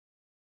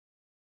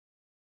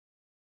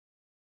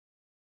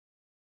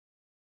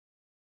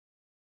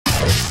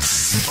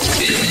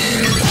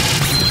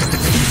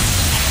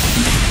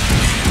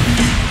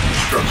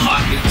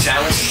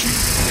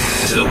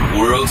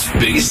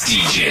world's biggest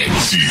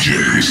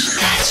DJs.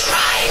 That's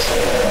right.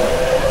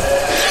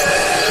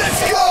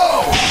 Let's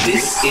go!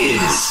 This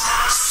is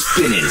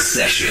Spinnin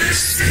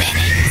Sessions.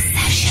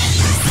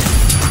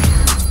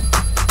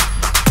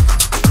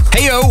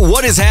 Heyo,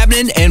 what is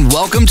happening? And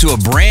welcome to a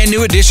brand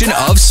new edition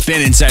of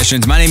Spinnin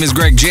Sessions. My name is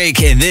Greg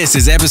Jake, and this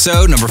is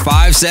episode number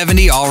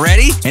 570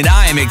 already. And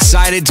I am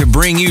excited to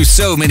bring you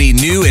so many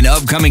new and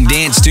upcoming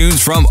dance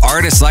tunes from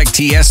artists like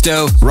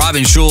Tiësto,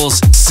 Schulz,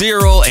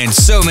 CYRIL, and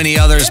so many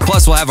others.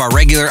 Plus, we'll have our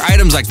regular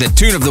items like the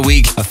tune of the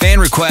week, a fan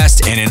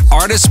request, and an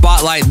artist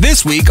spotlight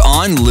this week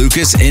on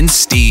Lucas and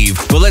Steve.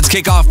 But let's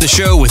kick off the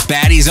show with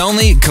Baddies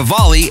Only,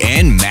 CAVALLI,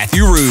 and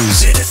Mathieu.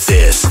 This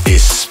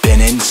is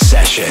Spinnin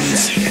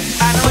Sessions.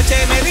 Anoche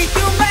me diste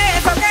un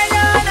beso que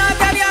yo no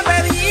te había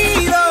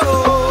pedido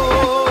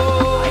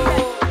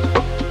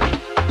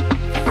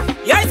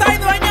y hoy soy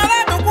dueño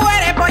de tu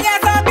cuerpo y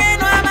eso que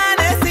no ha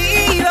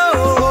amanecido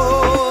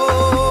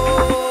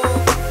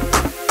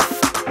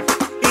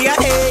y a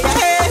ella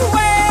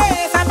fue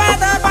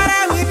zapato para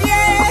mi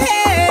pie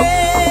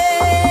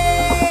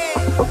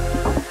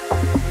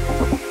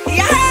y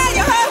a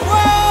ella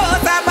fue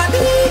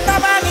zapatito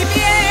para mi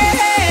pie.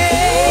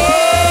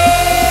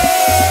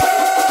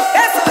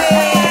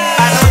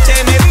 Anoche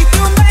me diste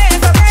un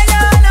beso que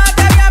yo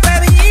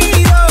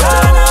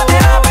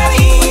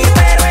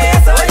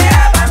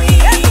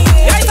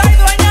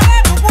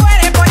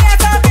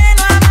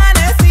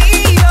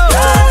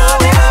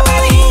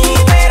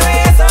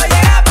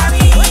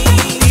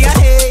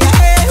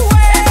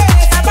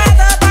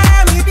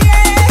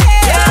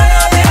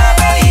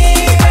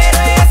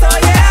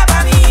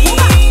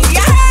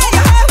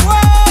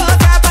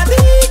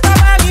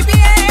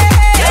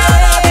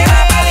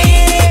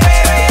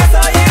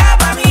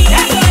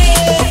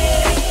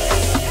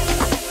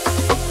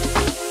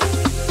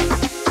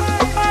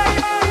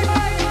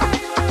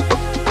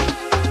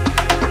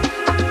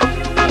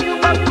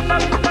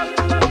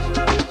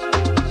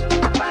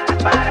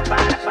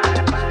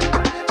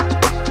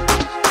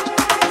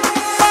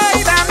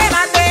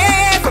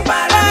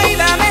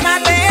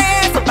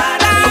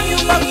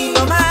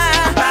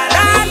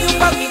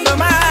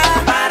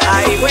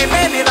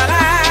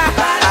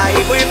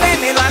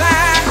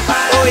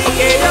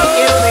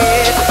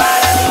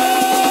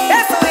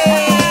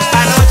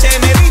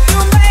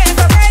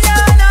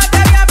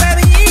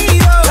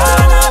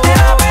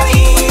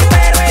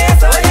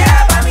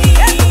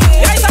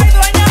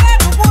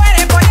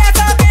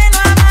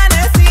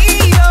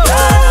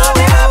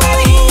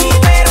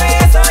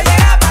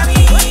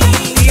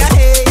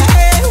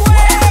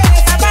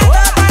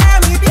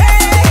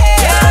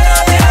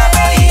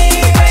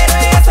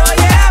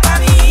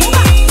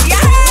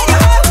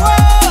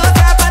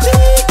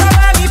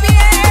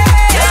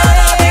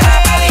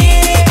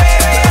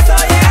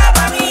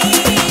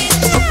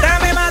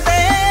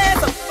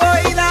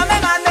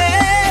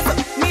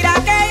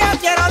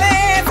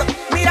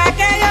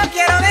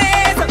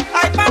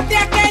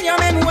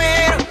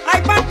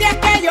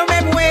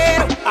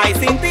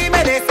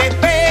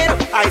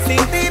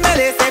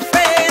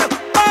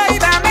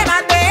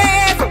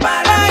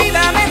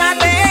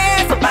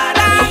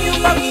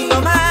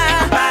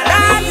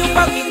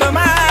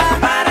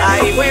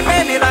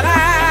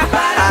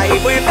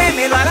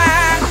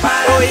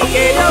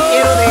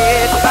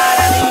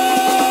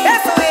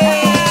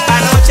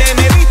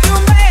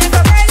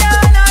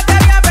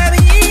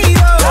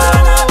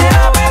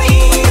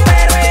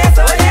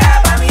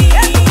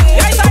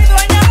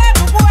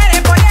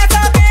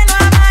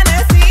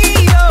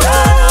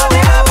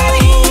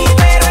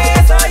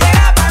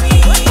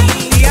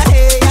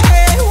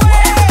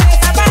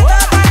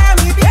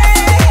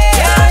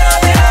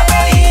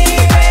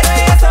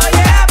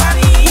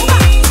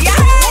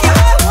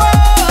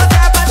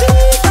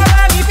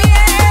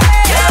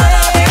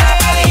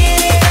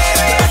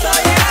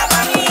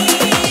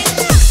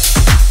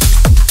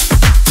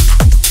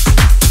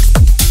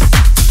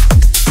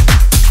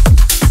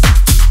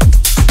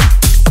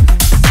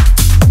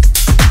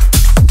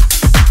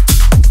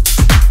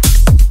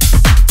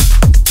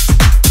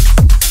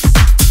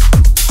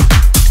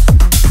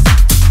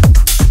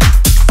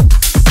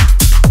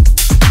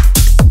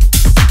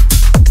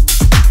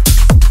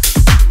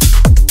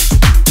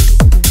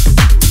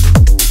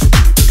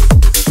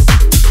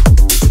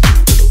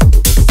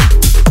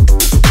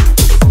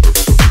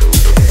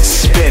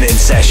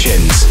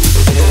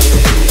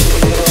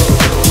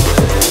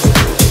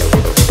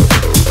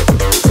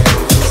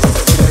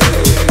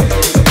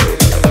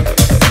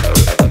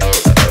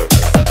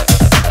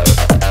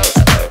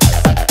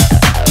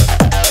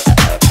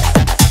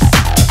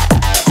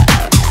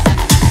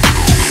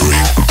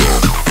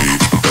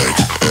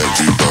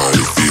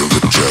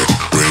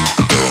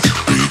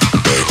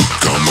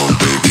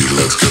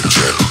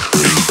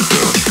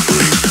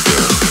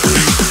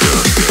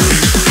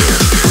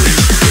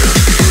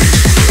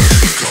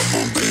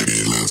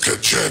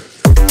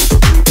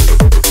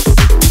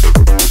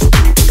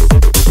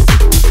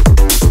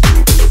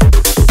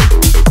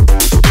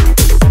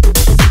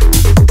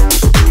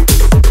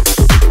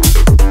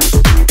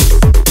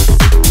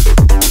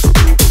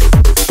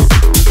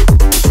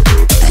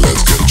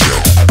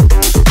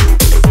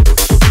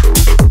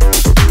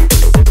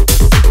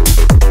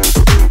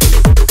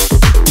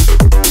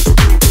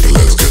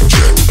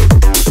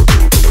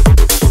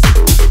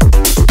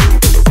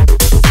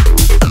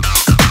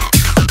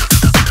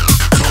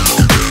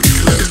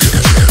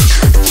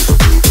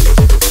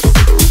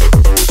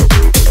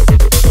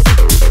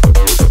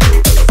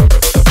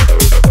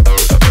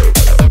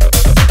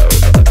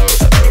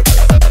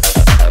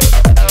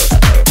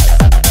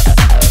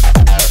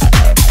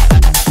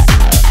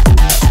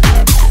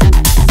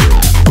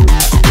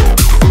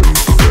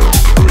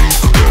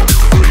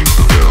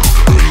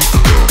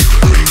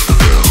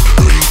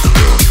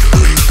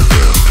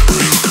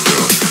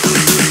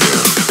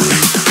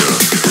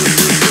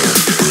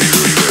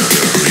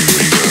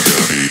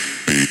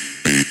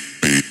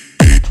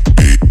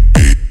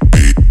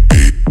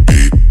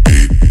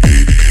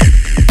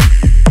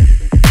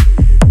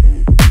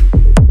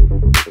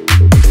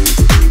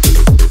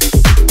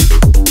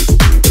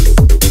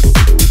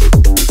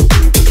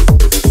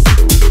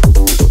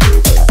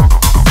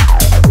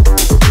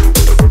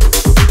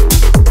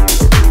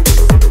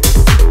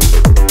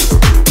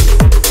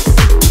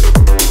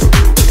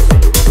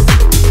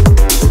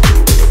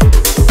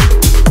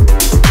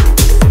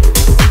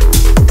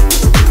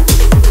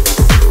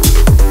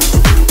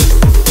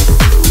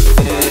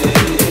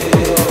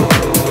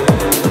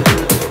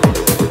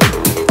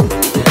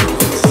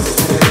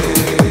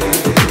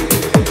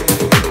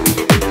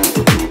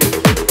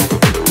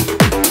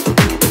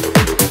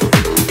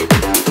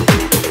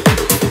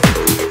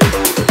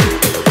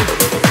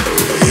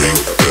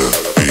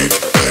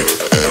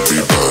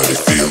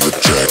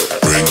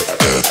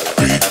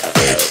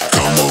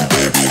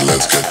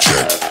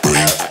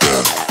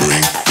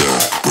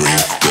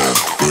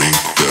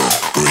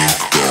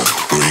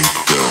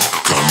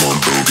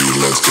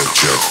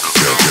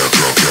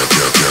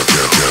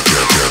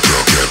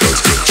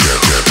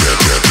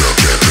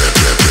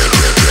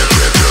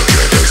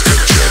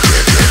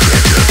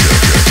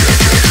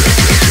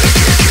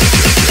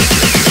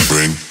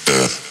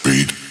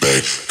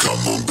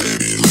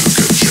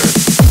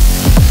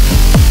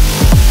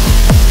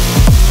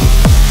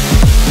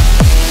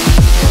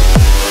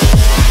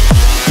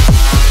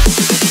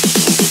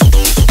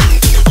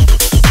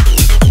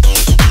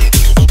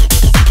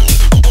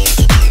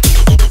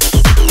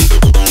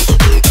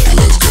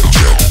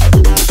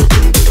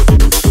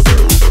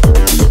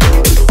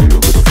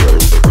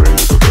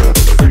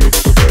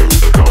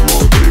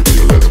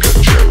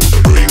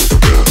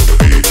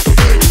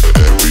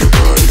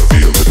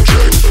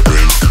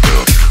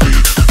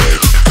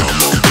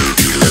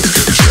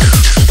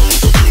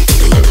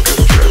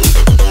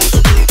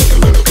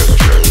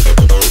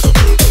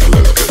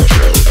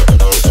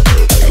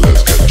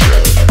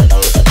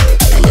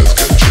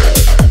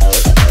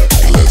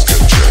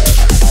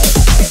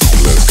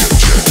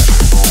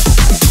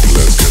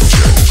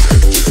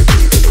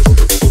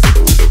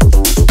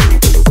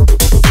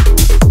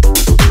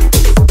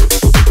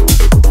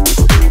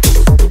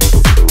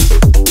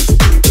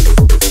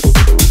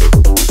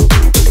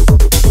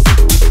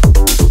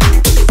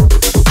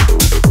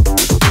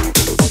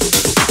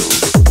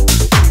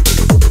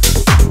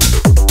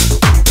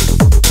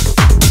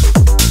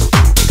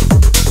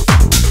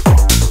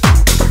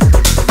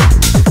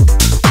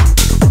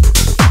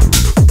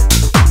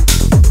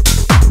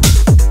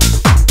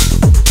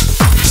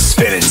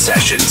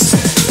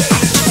Sessions.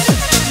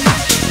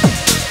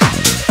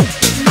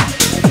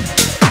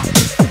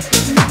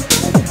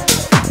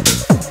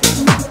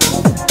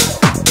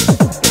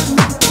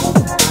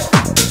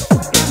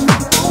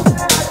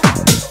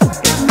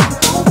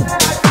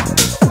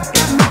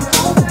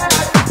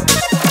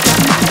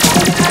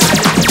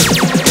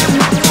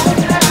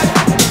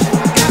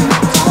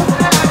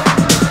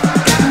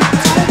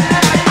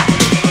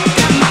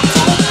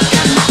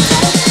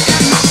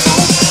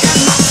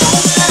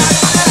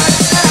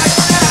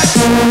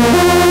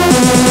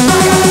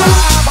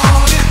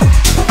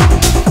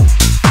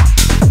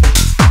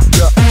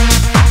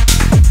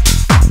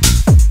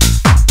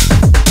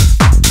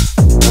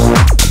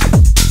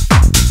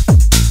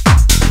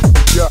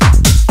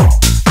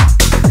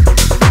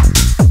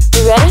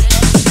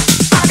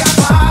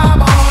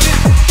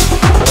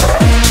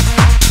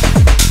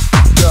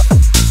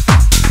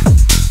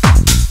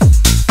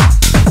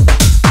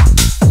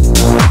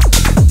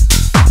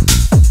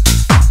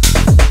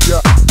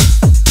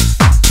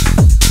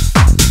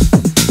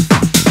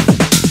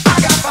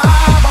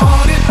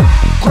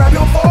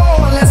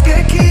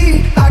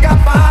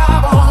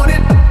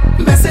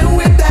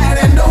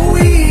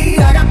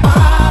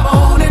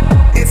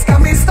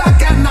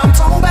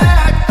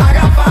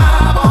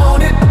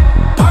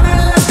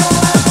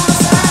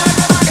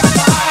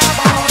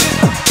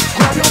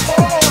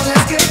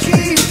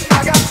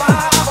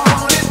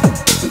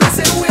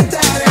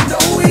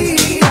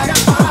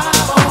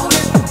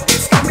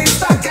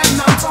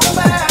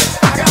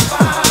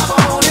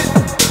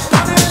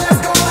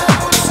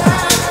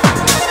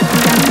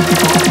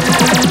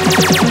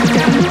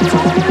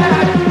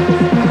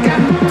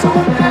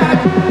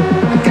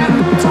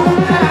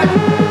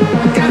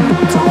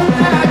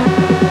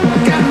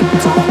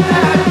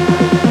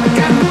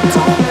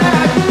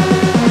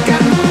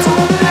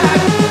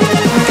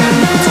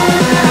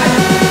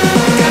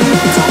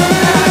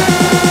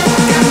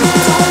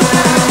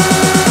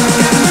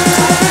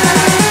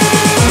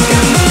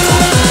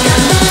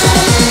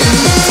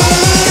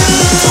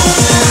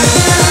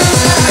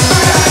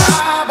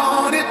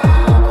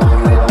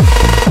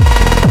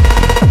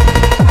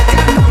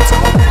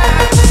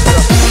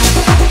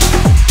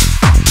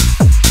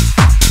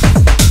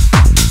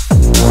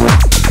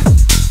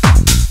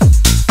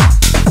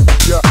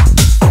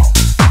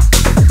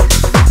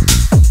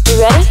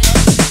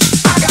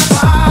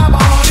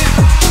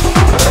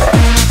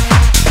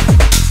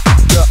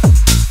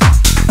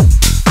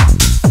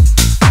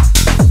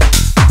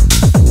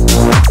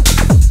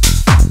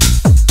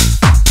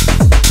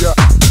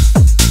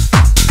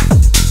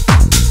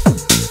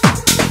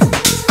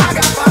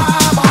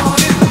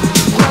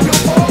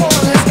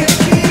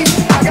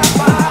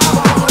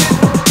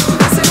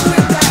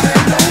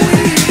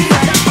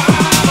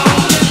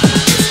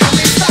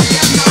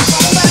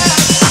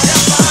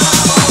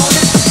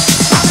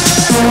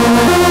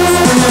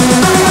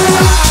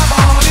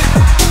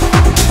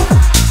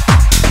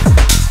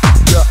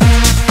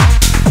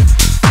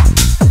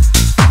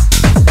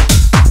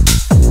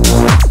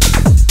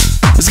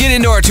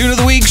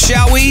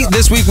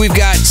 This week we've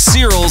got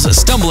CYRIL's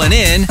Stumblin'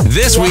 In.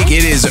 This week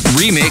it is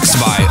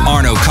remixed by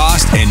Arno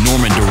and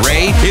Norman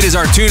Doray. It is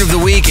our tune of the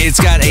week.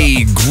 It's got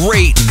a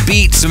great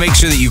beat, so make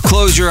sure that you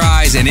close your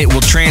eyes and it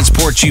will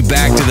transport you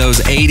back to those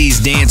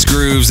 80s dance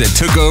grooves that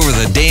took over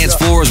the dance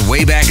floors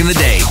way back in the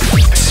day.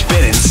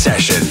 Spinnin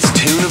Sessions,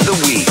 tune of the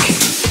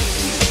week.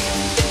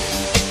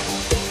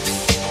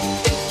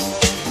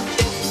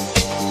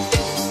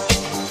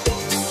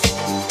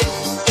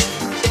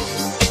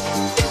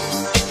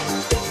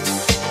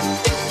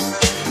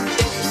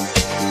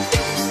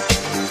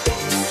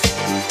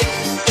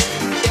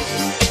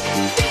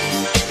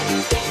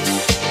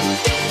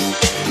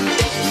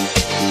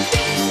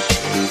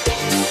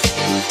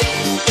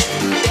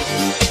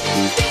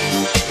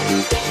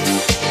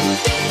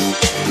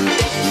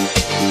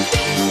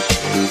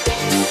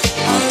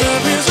 Our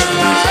love is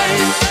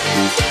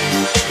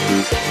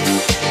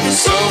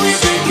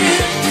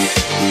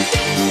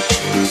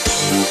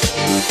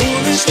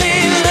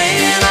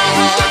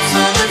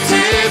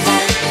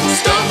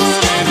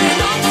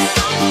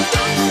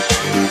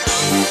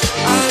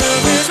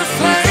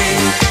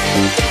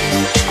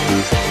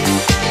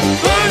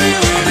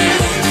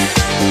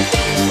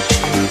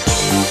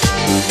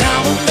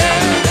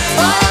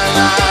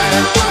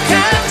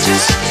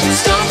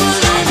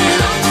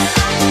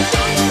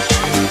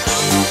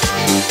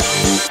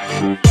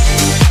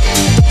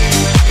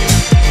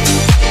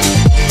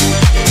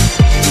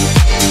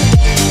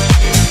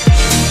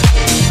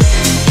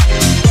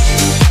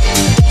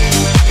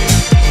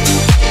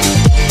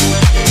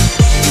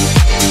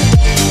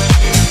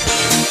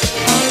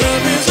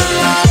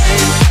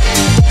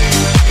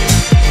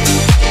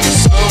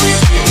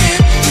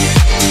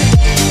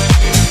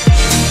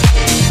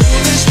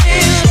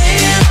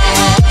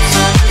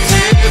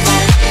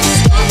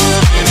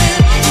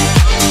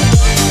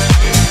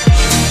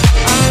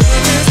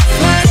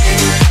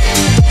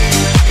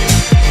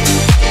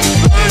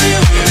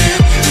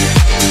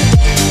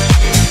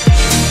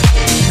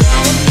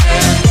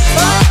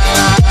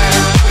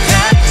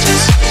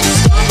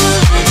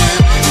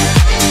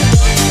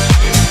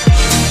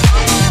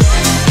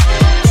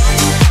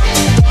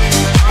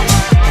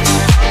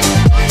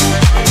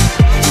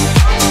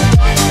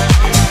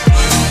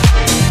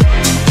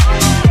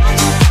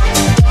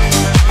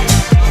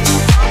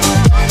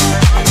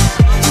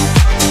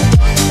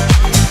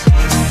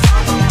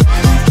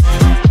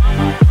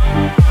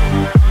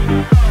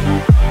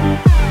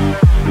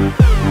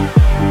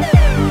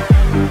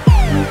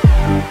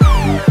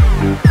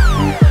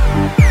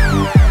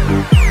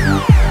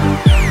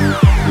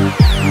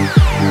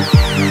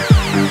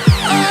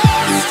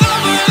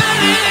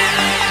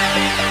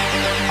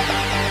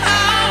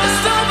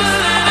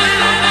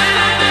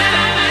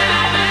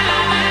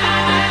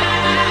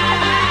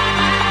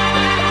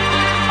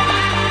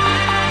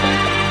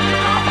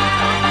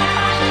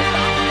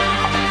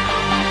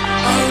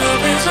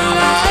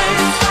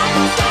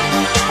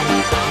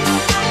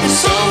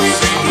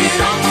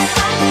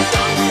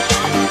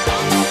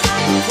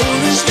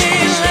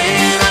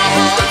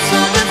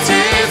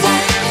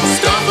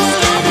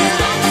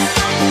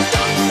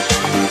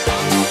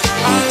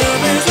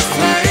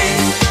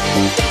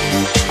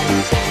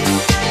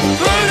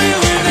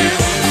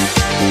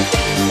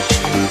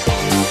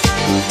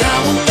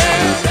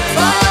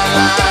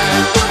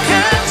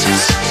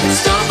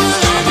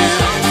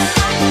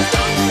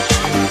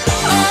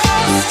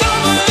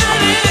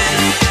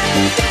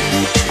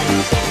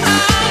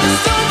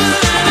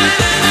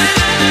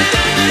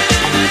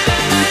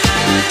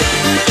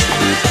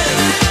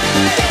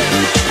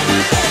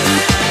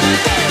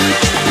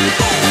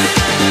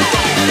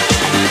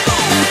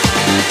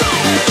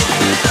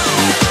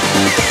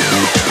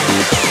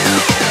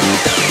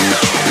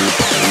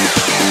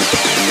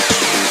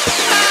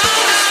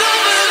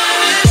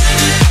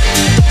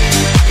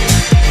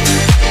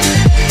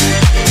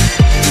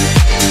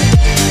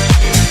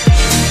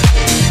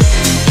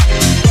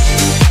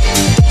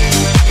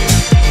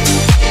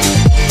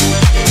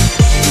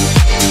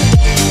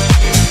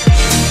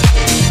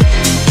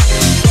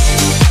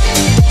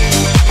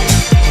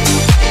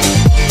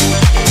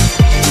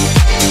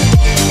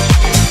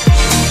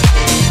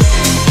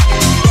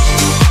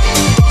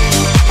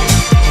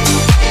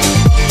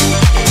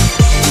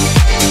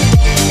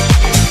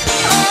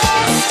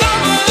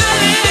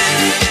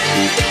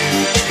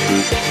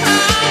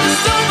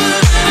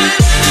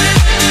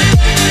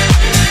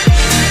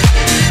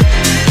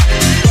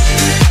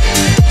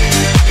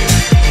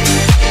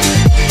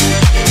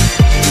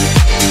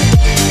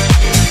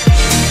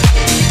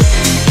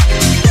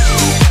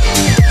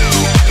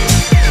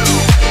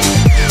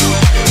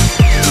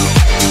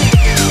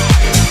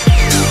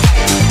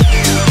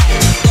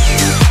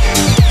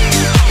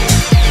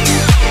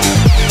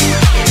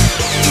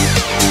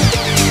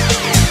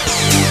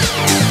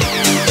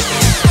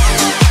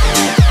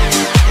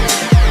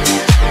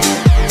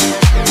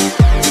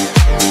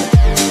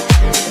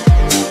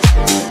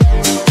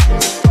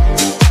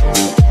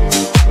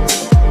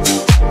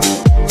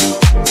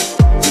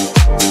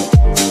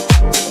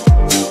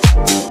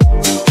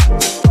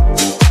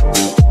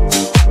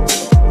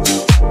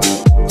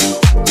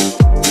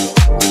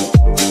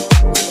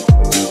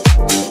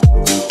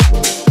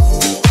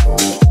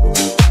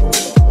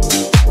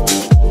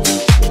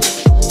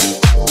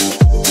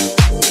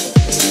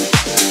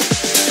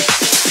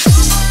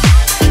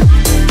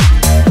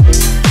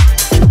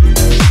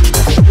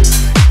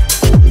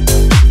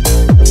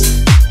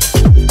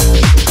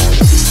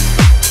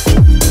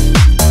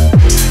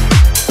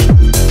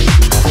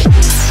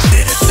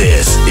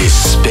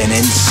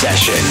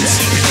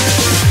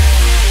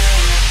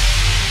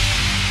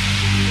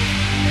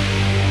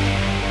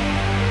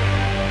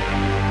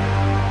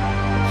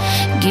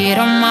Get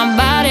on my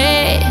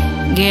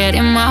body, get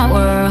in my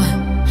world.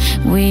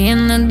 We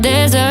in the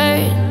desert,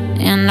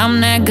 and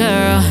I'm that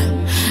girl.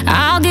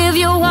 I'll give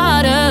you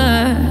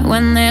water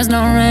when there's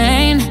no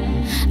rain.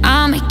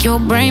 I'll make your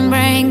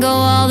brain go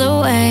all the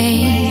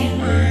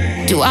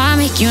way. Do I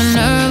make you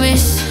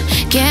nervous?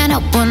 Can't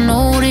help but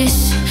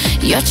notice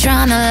you're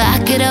trying to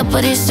lock it up,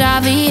 but it's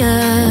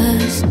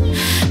obvious.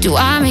 Do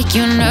I make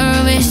you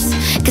nervous?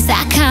 Cause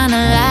I kinda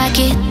like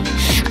it.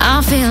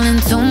 I'm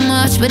feeling too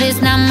much, but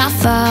it's not my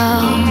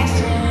fault.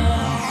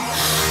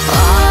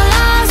 All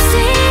I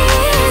see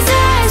is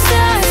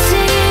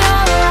ecstasy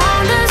all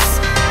around us,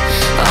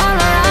 all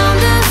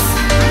around us.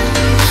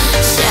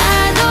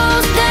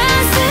 Shadows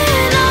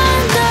dancing on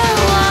the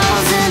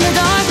walls in the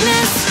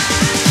darkness,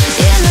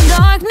 in the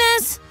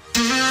darkness.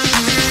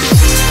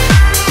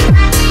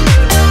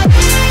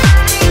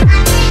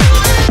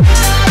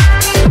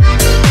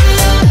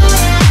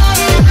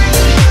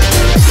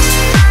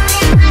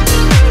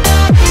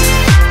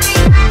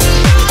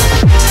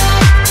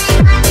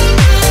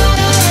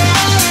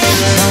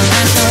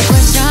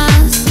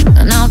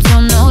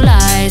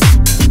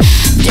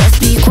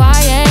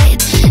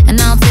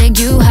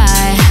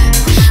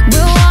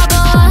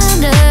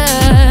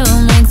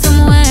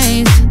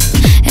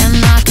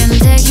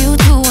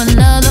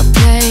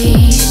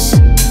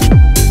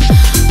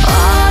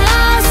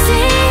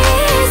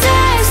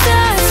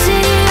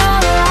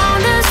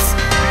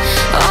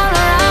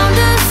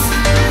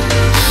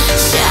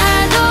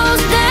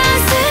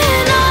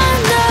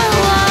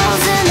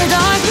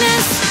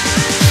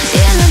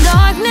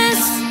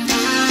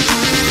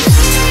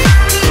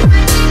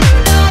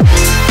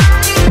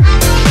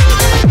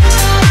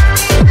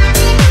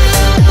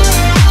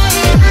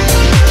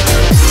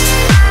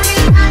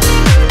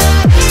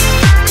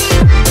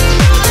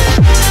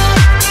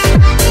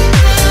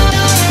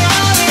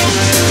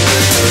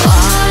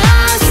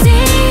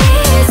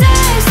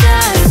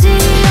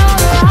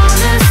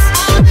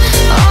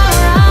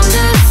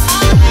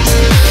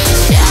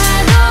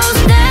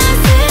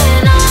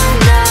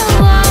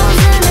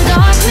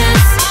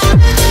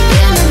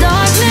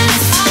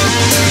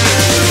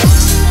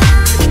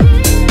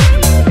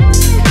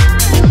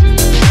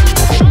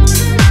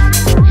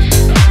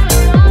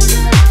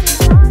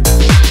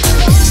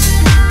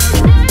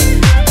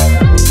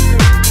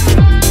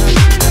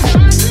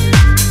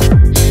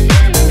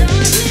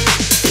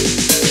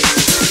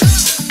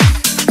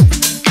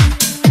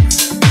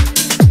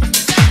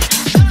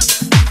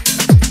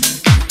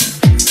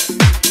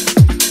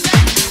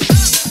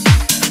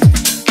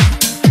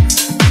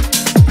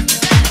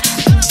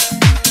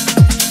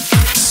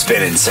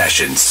 Spinnin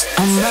Sessions.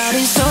 I'm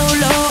riding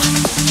solo,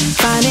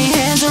 finding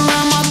hands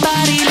around my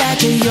body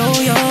like a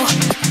yo-yo.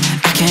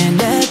 I can't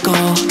let go.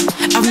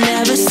 I've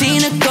never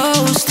seen a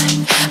ghost,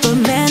 but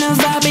man,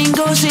 have I been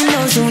ghosting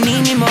those who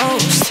need me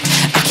most.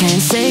 I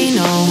can't say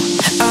no.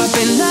 I've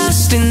been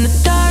lost in the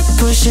dark,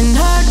 pushing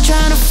hard,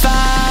 trying to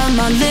find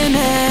my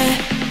limit.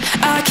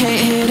 I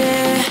can't hit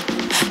it.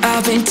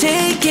 I've been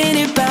taking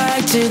it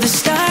back to the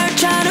start,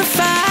 trying to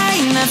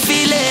find that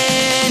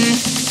feeling.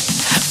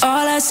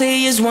 All I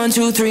say is 1,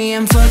 2, 3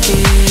 and fuck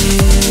it.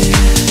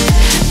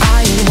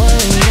 I ain't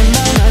worrying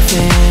about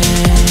nothing.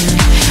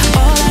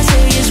 All I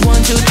say is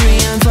 1, 2,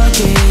 3 and fuck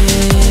it.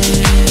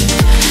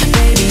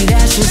 Baby,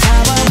 that's just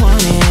how I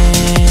want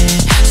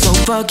it. So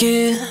fuck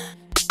it.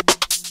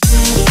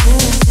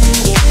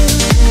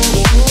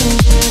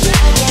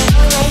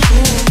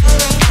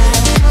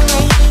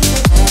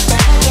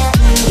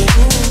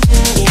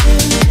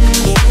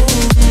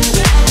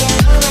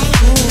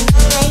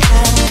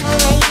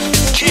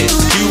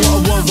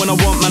 When I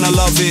want, man, I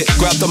love it.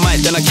 Grab the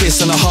mic, then I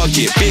kiss and I hug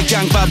it. Big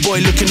gang, bad boy,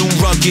 looking all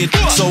rugged.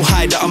 So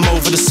high that I'm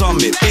over the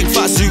summit. Big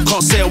fat suit,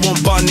 can't say I won't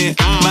bun it.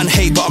 Man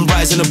hate, but I'm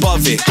rising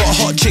above it. Got a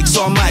hot chick,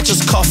 so I might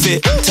just cuff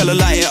it. Tell her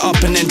light it up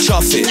and then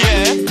chuff it.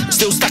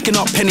 Still stacking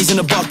up pennies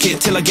in a bucket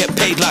till I get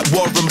paid like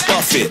Warren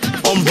Buffett.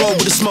 On roll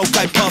with the smoke,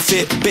 I puff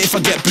it. But if I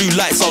get blue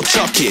lights, I'll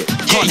chuck it.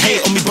 Can't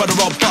hate on me, brother,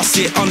 I'll bust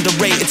it.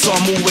 Underrated, so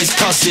I'm always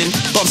cussing.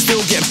 But I'm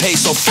still getting paid,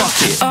 so fuck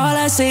it. All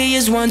I say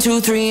is 1, 2,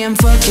 3 and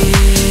fuck it.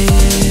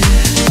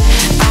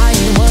 I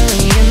ain't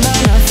worrying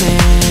about nothing.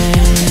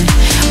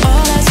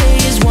 All I say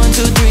is 1,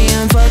 2, 3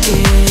 and fuck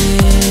it.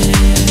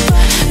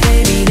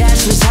 Baby,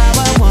 that's just how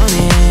I want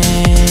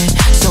it.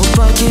 So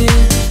fuck it.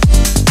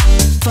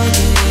 Fuck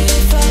it,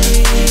 fuck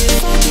it,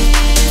 fuck it,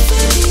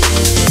 fuck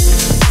it.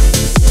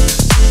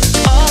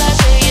 All I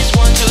say is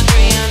 1, 2,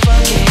 3 and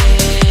fuck it.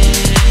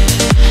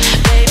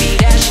 Baby,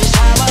 that's just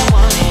how I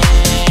want it.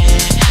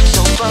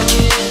 So fuck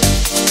it.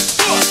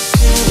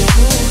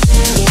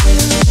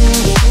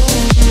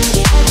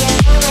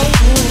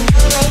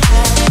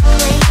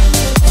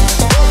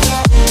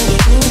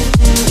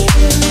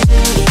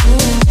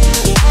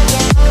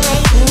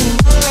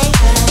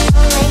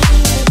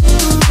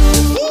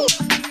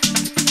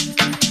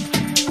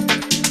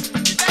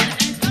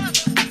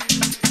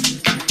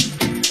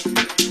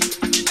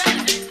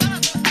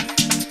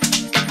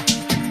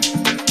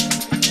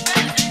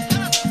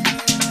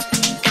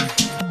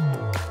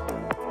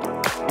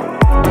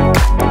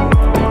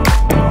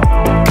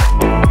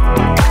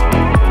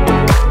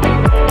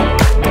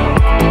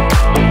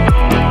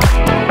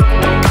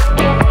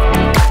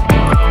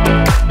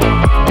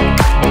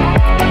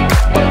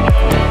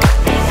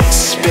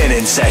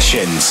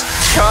 Sessions.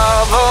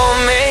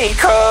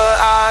 Troublemaker,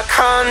 I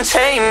can't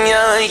tame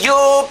ya.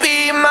 You'll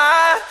be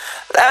my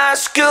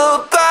last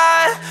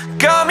goodbye.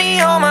 Got me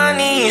on my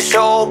knees,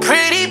 so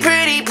pretty,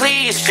 pretty,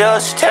 please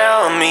just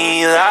tell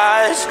me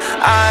lies.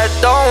 I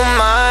don't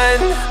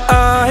mind.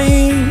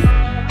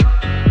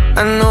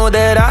 I know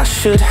that I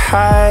should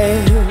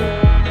hide.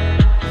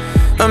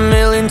 A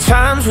million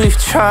times we've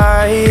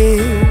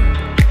tried,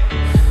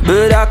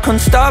 but I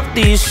can't stop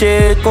these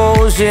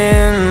echoes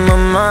in my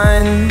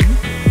mind.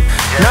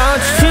 Now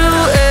it's 2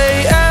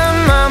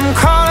 a.m., I'm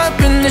caught up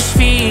in this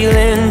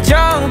feeling.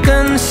 Drunk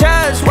and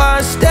sad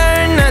while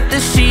staring at the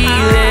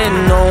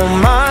ceiling. Oh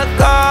my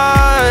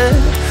God,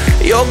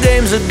 your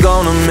games are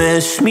gonna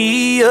mess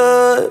me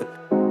up.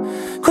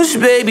 Cause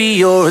baby,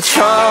 you're a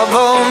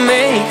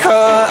troublemaker,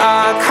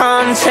 I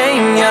can't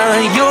tame ya.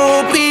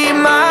 You'll be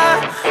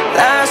my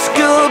last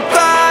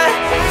goodbye.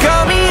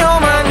 Got me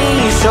on my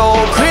knees, so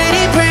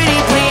pretty, pretty,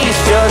 please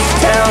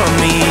just tell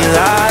me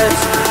lies.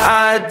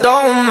 I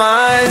don't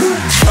mind.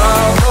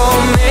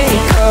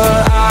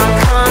 Troublemaker, I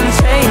can't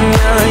tame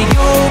ya.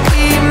 You'll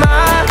be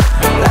my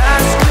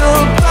last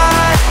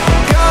goodbye.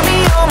 Got me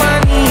on my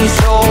knees,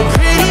 so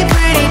pretty,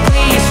 pretty,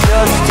 please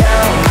just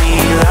tell me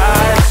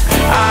lies.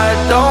 I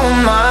don't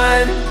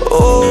mind.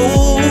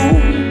 Oh,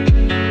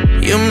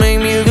 you make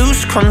me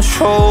lose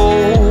control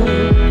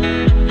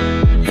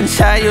and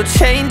tie your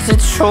chain to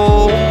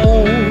toe,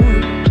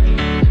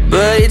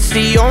 but it's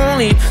the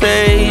only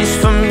place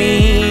for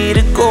me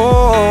to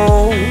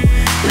go.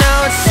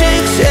 Now it's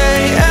 6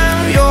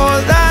 a.m.,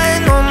 you're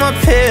lying on my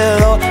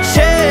pillow.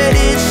 Said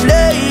it's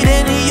late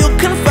and you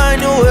can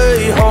find your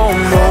way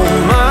home. Oh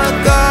my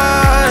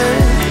God,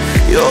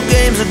 your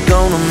games are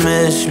gonna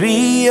mess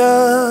me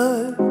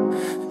up.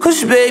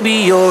 Cause baby,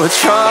 you're a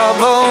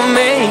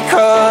troublemaker,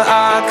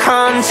 I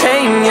can't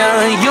tame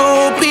ya.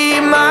 You'll be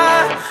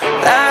my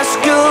last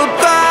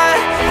goodbye.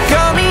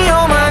 Got me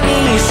on my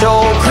knees,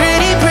 so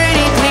pretty,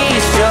 pretty,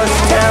 please just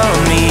tell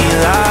me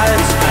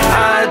lies.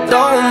 I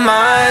don't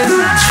mind.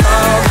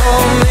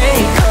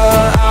 Troublemaker,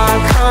 I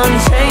can't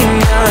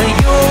tame ya.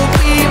 You'll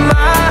be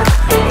my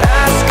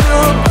last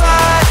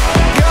goodbye.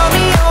 Got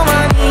me on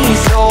my knees,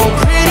 so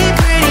pretty,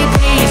 pretty,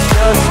 please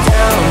just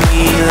tell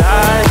me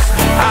lies.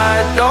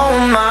 I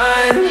don't mind.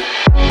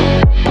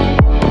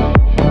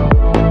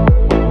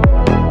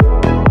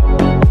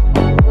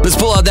 Let's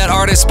pull out that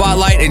artist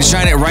spotlight and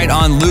shine it right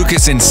on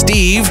Lucas and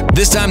Steve.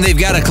 This time they've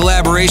got a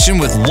collaboration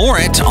with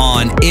Lawrent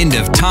on End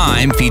of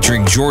Time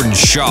featuring Jordan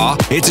Shaw.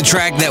 It's a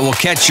track that will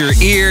catch your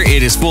ear.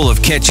 It is full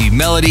of catchy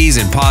melodies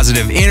and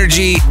positive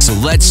energy, so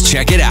let's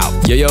check it out.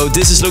 Yo,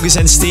 this is Lucas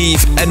and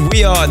Steve, and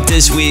we are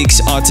this week's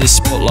Artist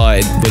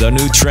Spotlight with our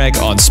new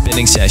track on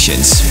Spinnin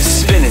Sessions.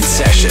 Spinnin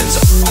Sessions.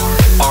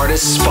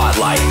 Artist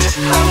Spotlight.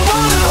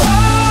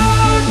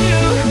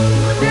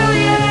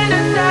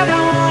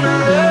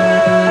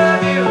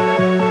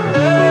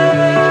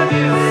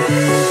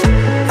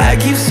 I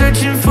keep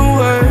searching for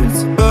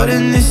words, but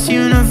in this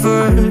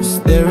universe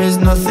there is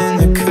nothing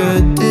that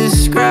could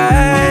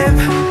describe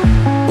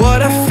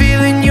what I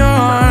feel in your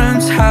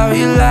arms, how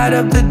you light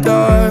up the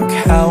dark,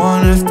 how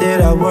on earth did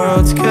our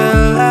worlds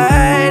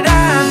collide. I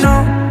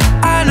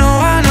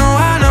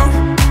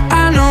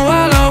know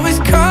I'll always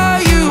call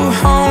you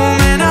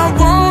home, and I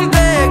won't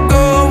let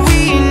go.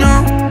 We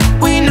know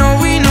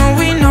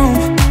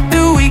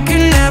that we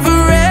can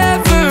never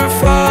ever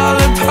fall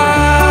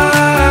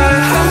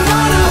apart. I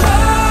wanna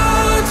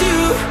hold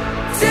you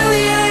till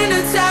the end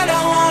of time. I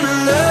wanna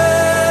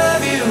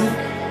love you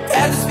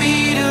at the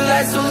speed of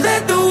light, so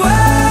let the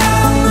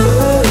world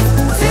move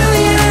till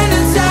the end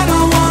of time. I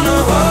wanna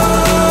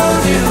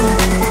hold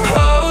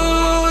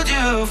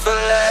you for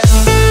life.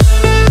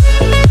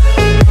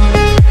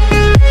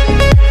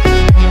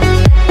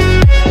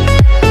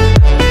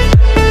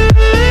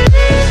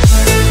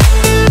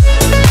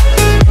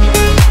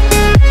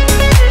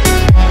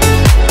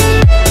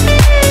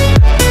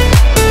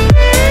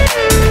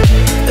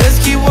 Let's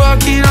keep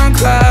walking on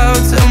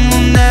clouds and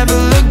we'll never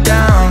look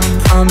down.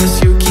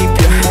 Promise you'll keep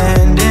your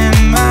hand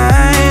in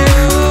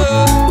mine.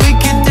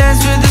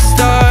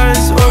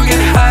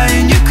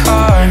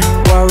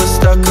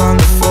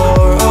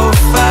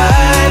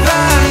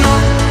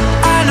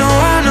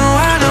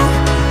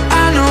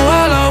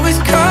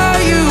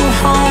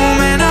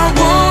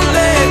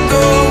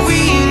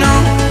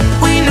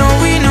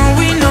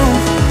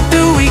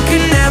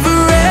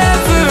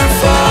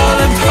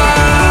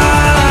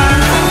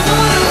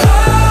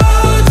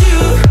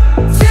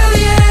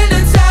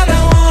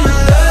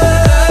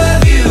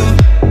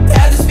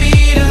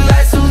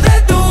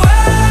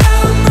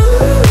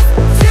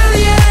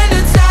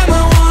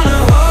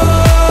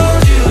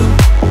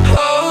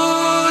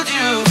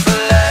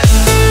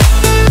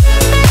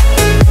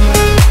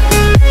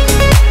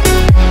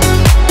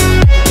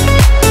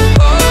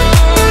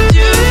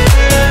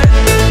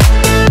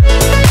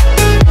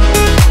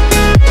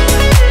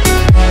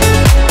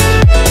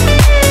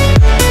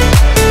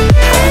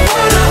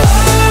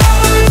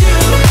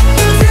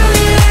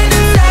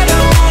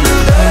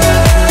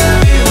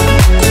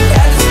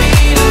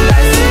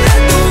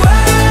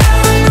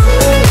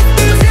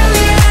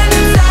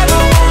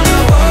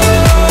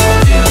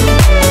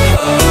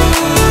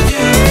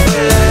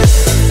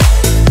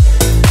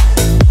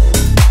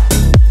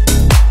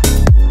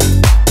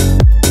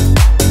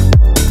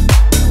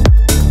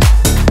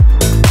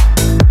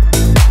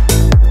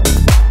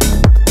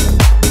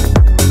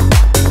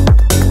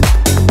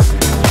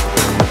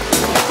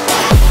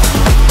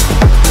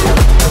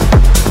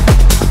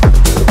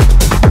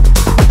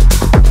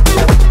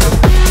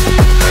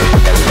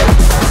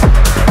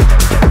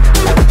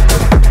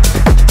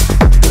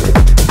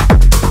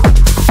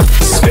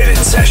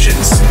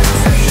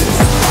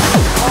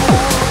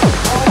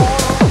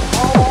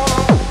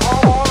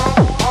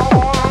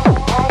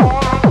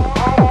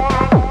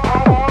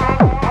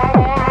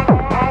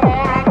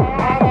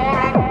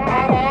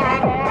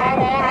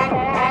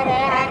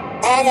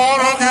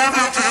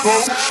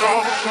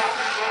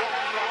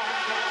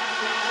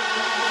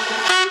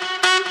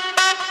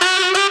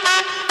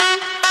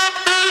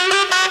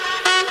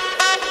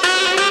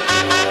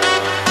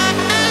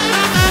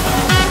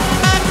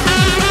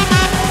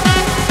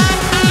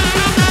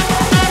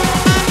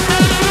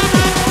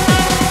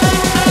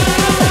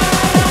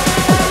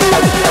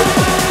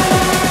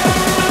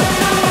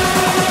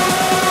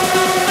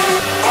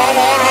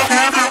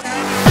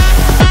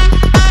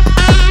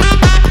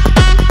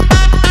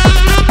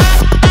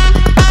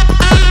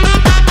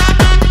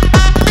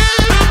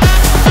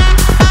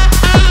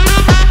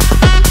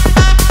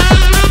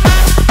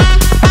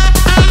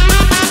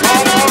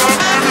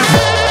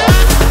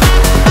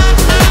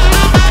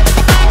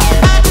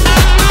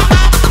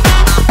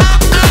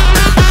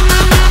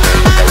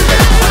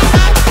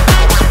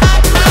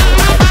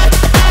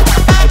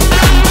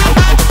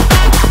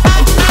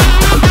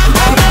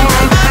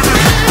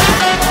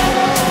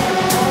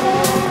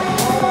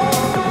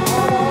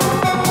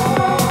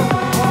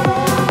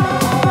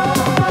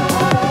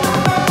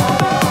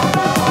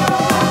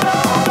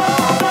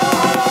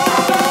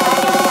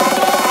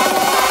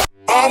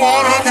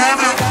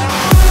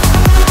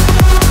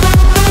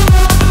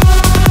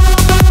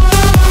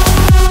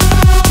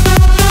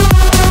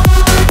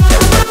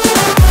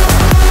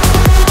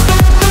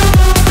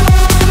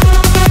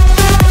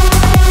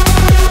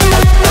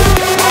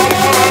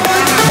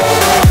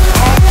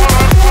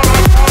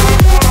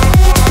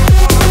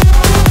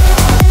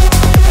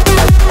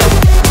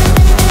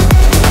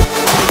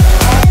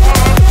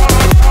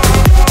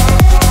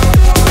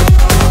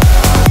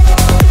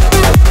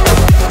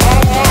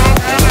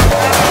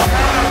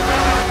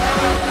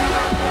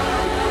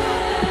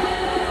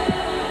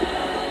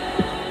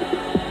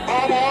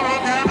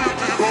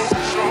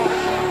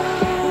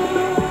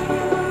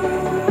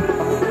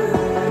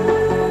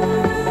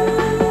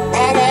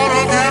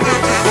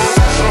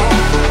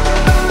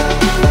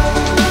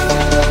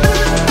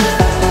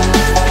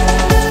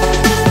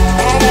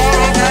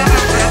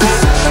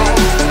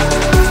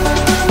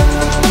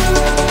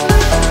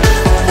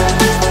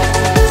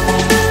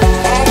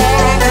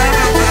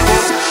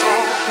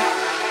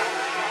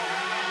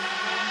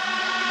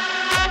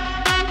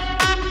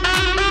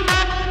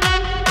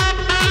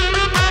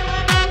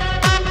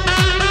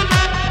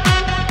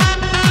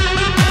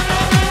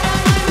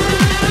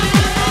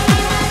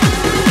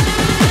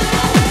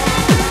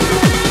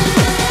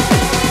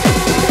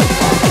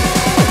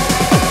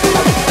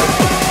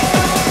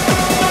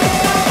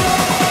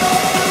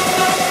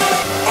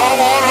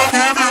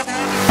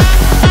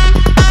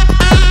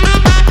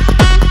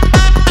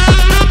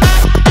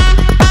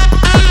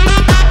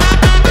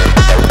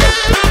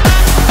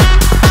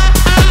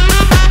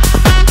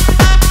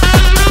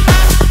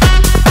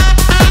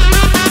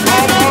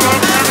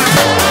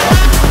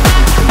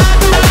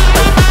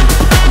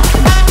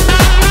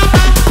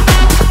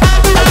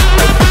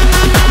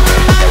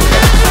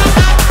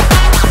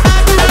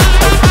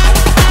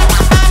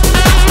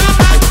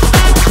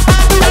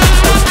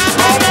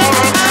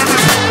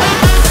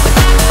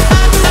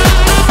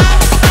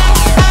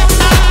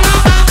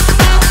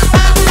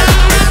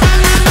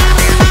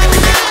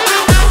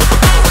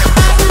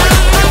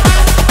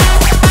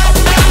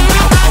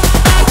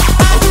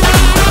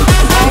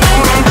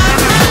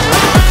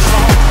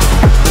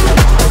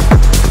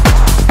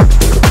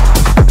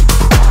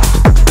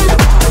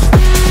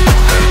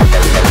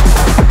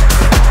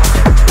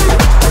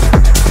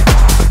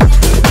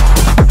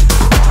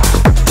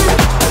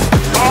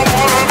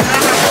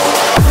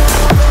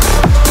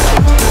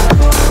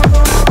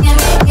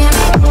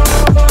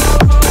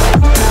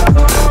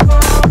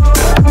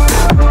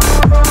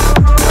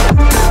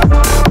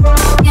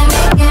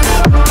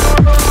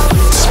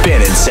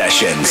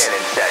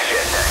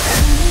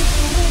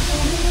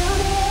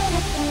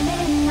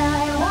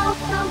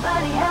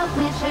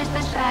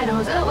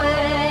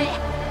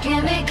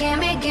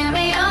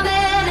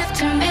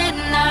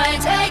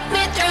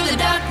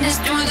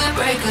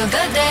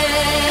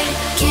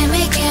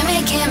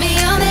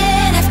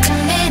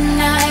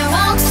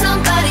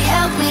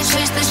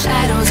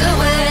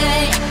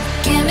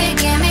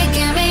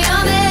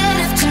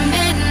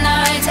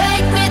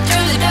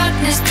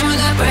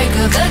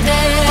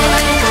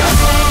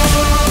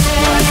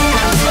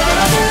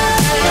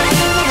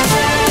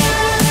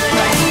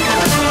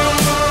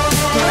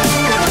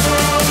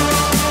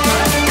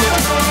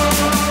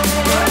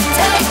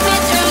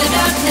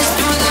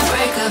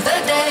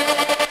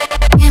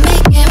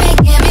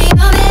 Gimme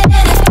all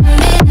that after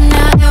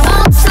midnight. I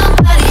want some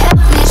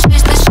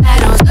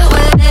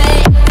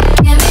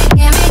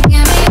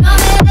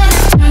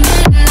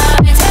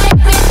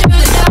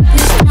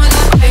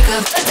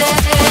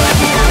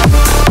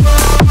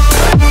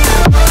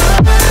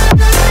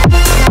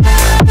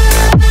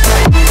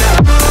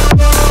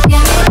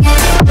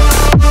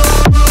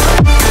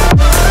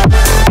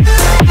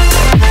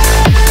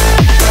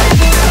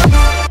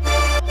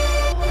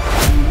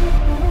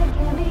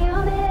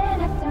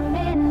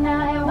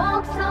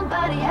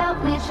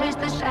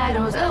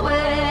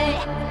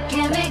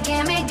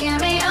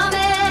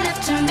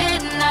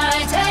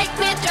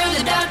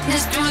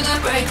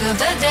break of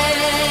the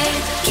day.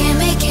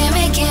 Gimme,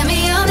 gimme,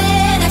 gimme a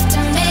minute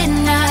after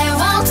midnight.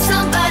 Won't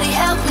somebody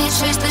help me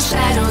chase the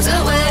shadows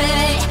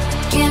away?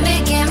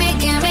 Gimme, gimme,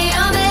 gimme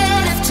a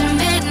minute after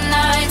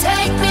midnight.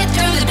 Take me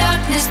through the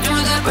darkness,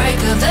 through the break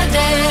of the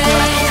day.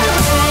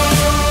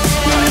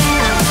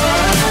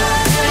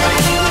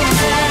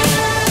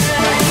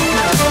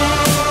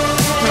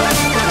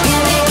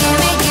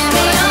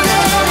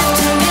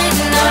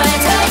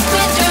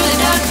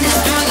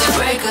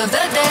 Of the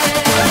day.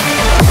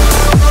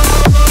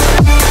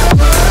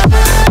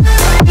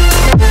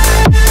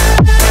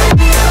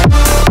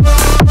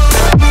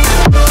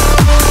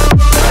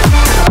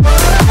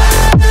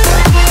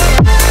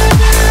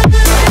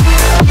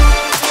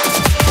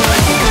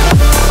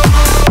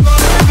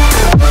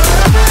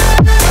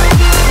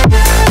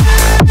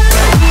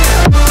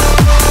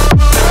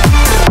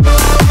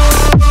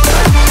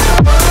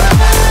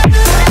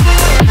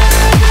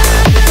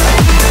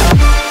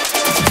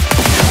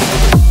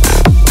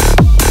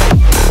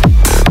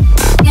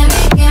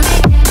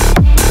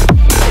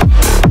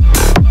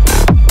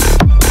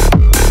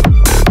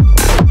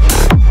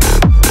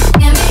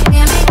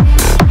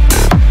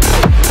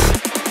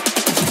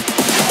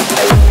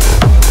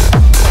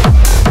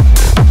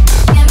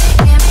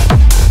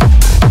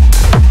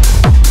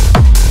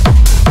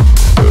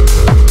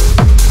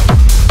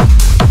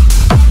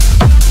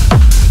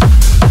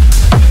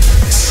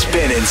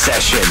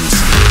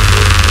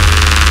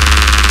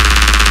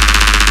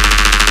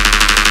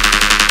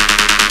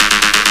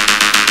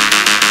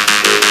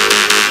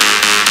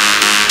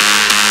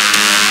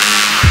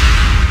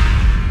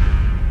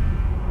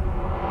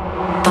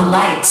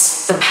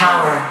 The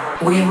power,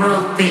 we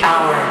rule the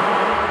hour.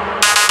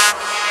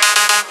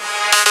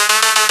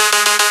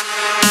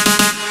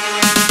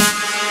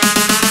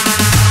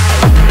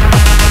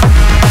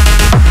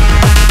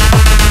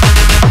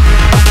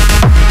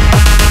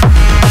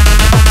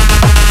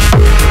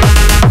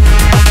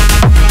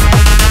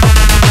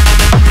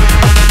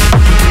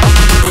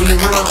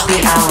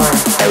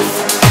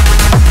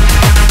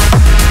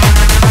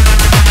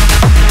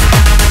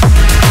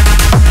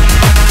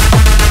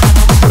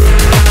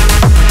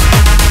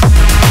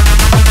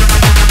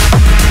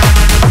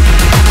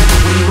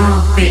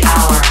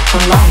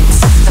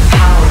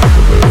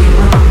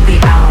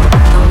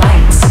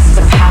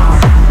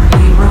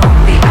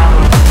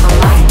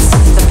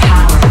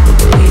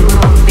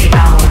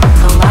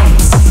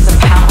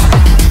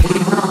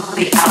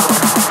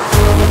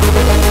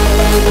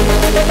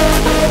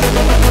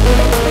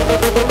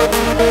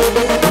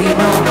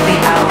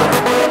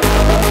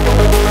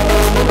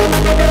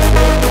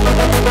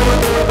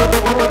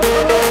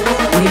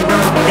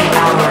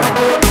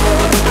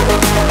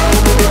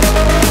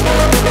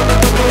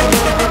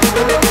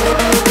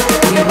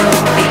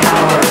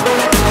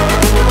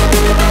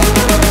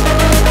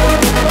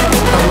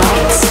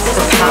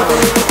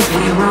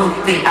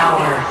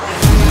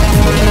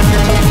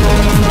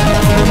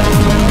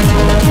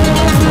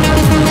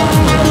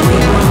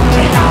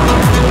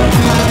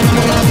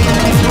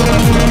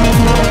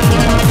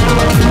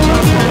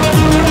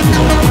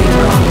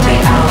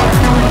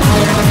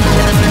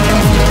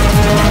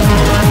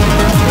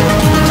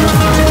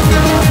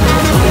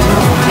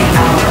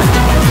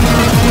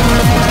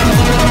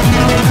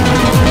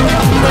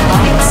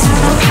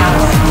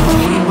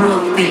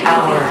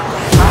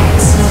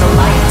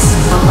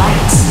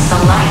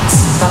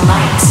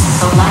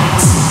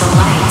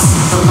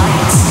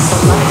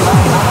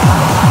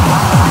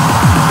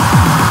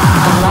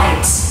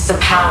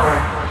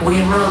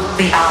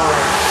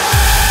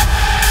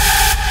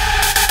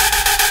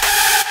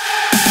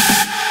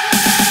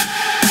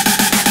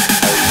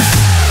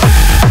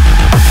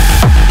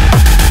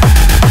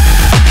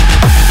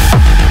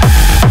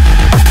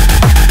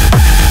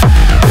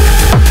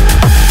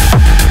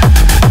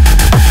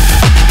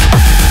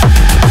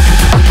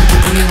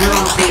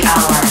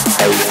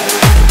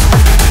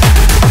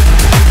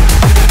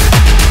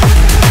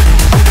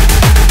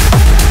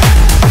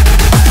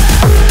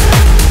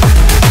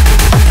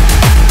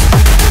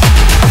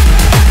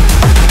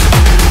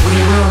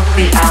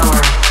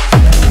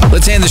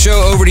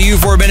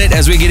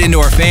 As we get into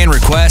our fan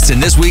requests,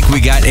 and this week we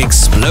got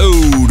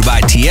Explode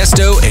by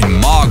Tiësto and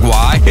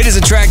MOGUAI. It is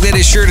a track that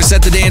is sure to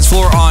set the dance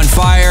floor on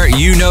fire.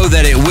 You know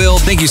that it will.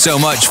 Thank you so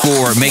much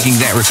for making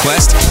that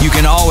request. You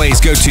can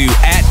always go to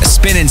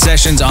 @Spinnin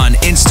Sessions on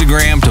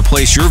Instagram to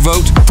place your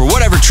vote for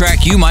whatever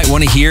track you might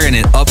want to hear in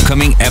an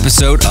upcoming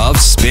episode of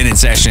Spinnin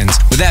Sessions.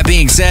 With that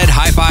being said,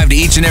 high five to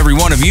each and every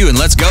one of you, and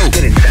let's go.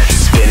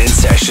 Spinnin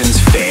Sessions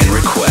fan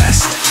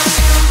request.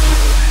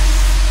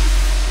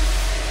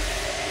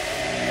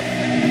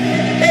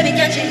 Baby,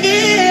 can't you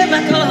hear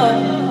my call?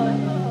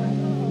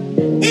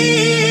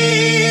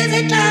 Is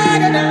it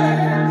loud enough?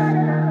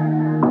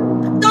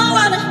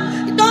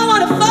 You don't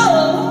wanna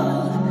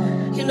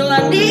fall. You know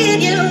I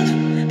need you.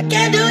 I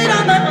can't do it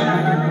on my own.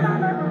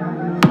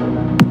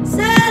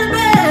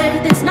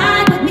 Celebrate this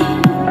night with me,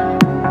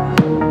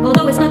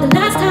 although it's not the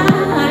last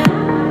time.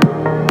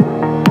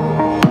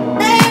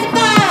 There's a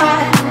fire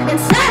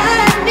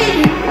inside me.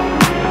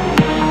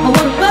 I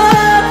wanna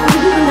burn for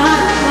you tonight.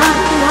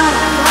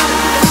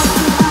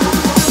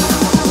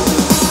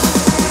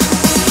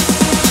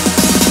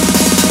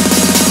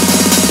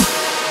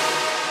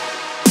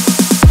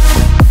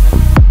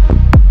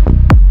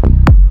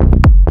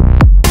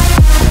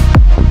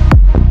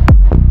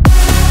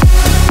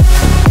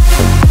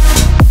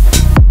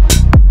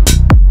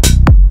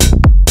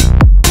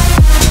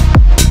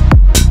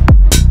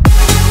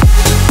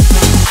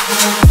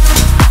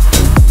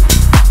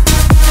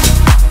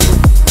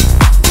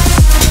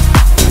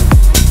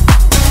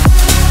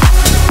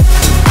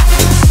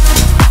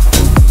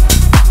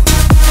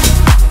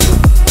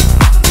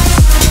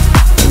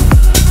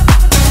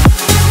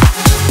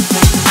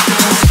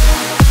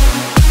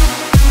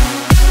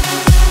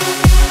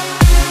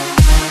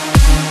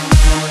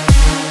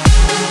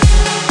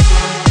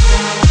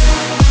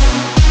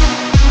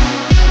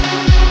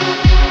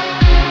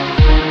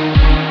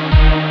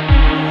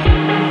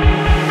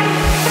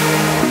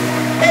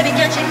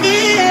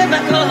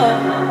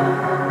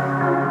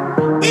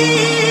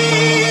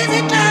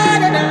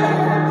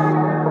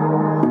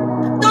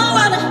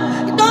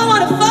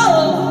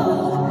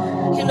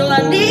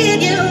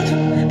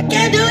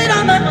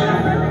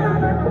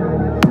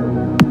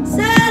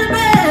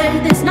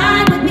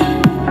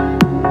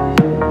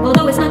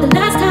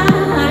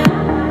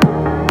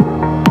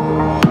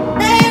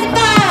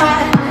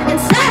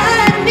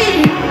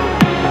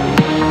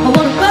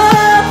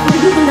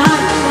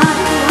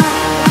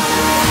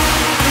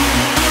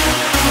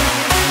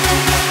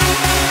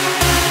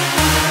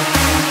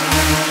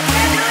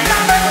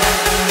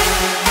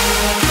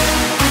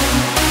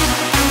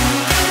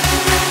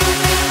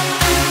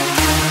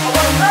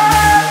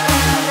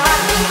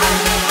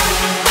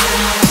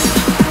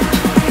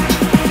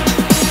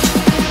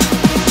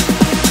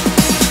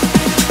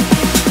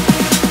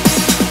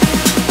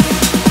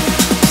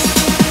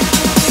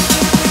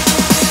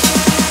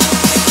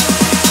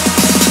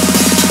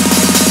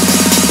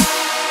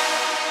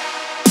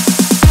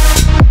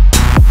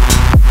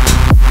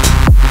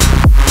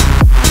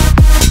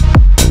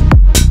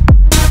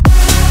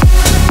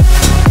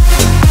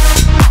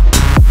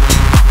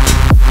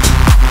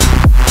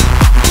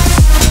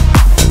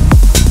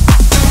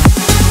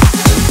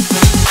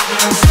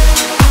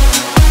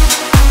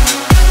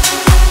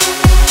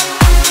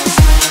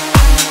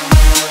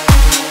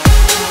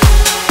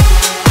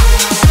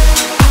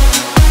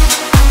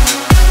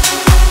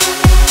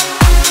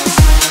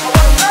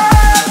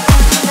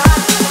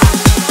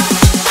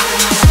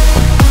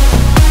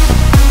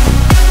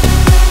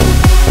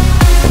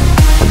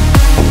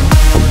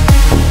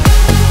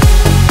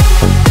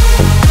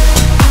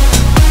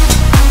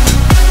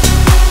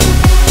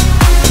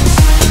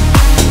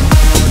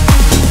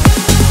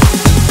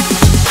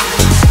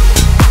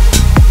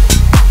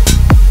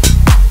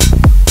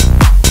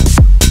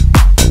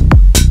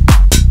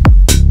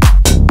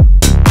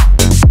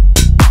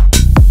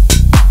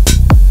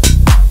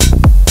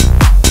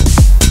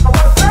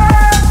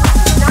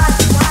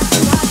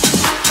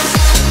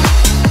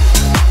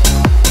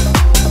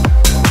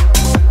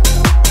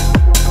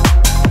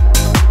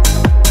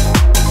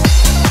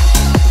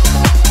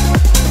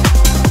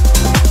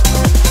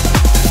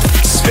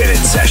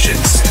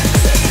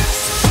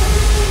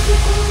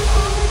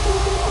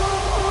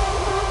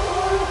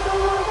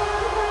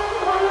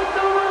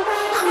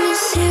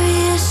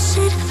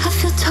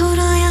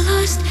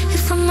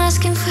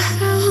 asking for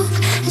help,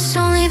 it's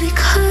only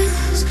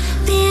because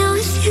being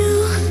with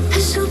you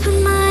has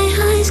opened my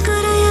eyes.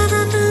 Could I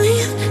ever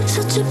believe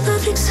such a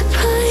perfect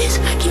surprise?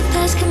 I keep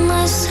asking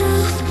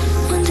myself,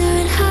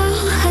 wondering how.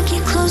 I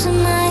keep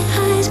closing my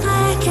eyes, but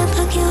I can't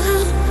look you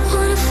out.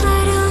 Wanna fly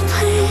to a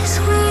place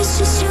where it's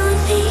just you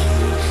and me,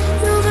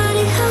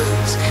 nobody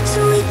else, so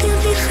we can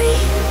be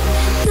free.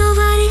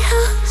 Nobody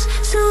else,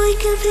 so we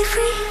can be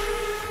free.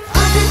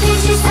 All the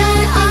things you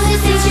said, all the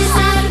things you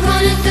said,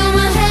 running through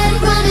my head,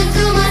 running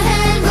through my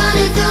head,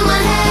 running through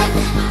my head.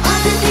 All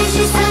the things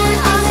you said,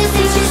 all the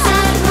things you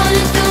said,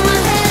 running through my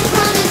head,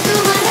 running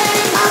through my head.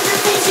 All the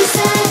things you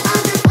said,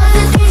 all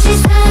the things you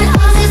said,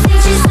 all the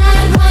things you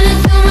said, running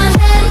through my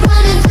head,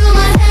 running through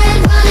my head,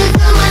 running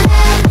through my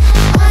head.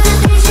 All the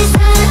things you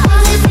said,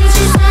 all the things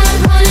you said,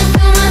 running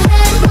through my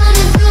head,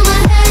 running through my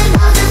head.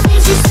 All the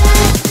things you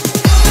said.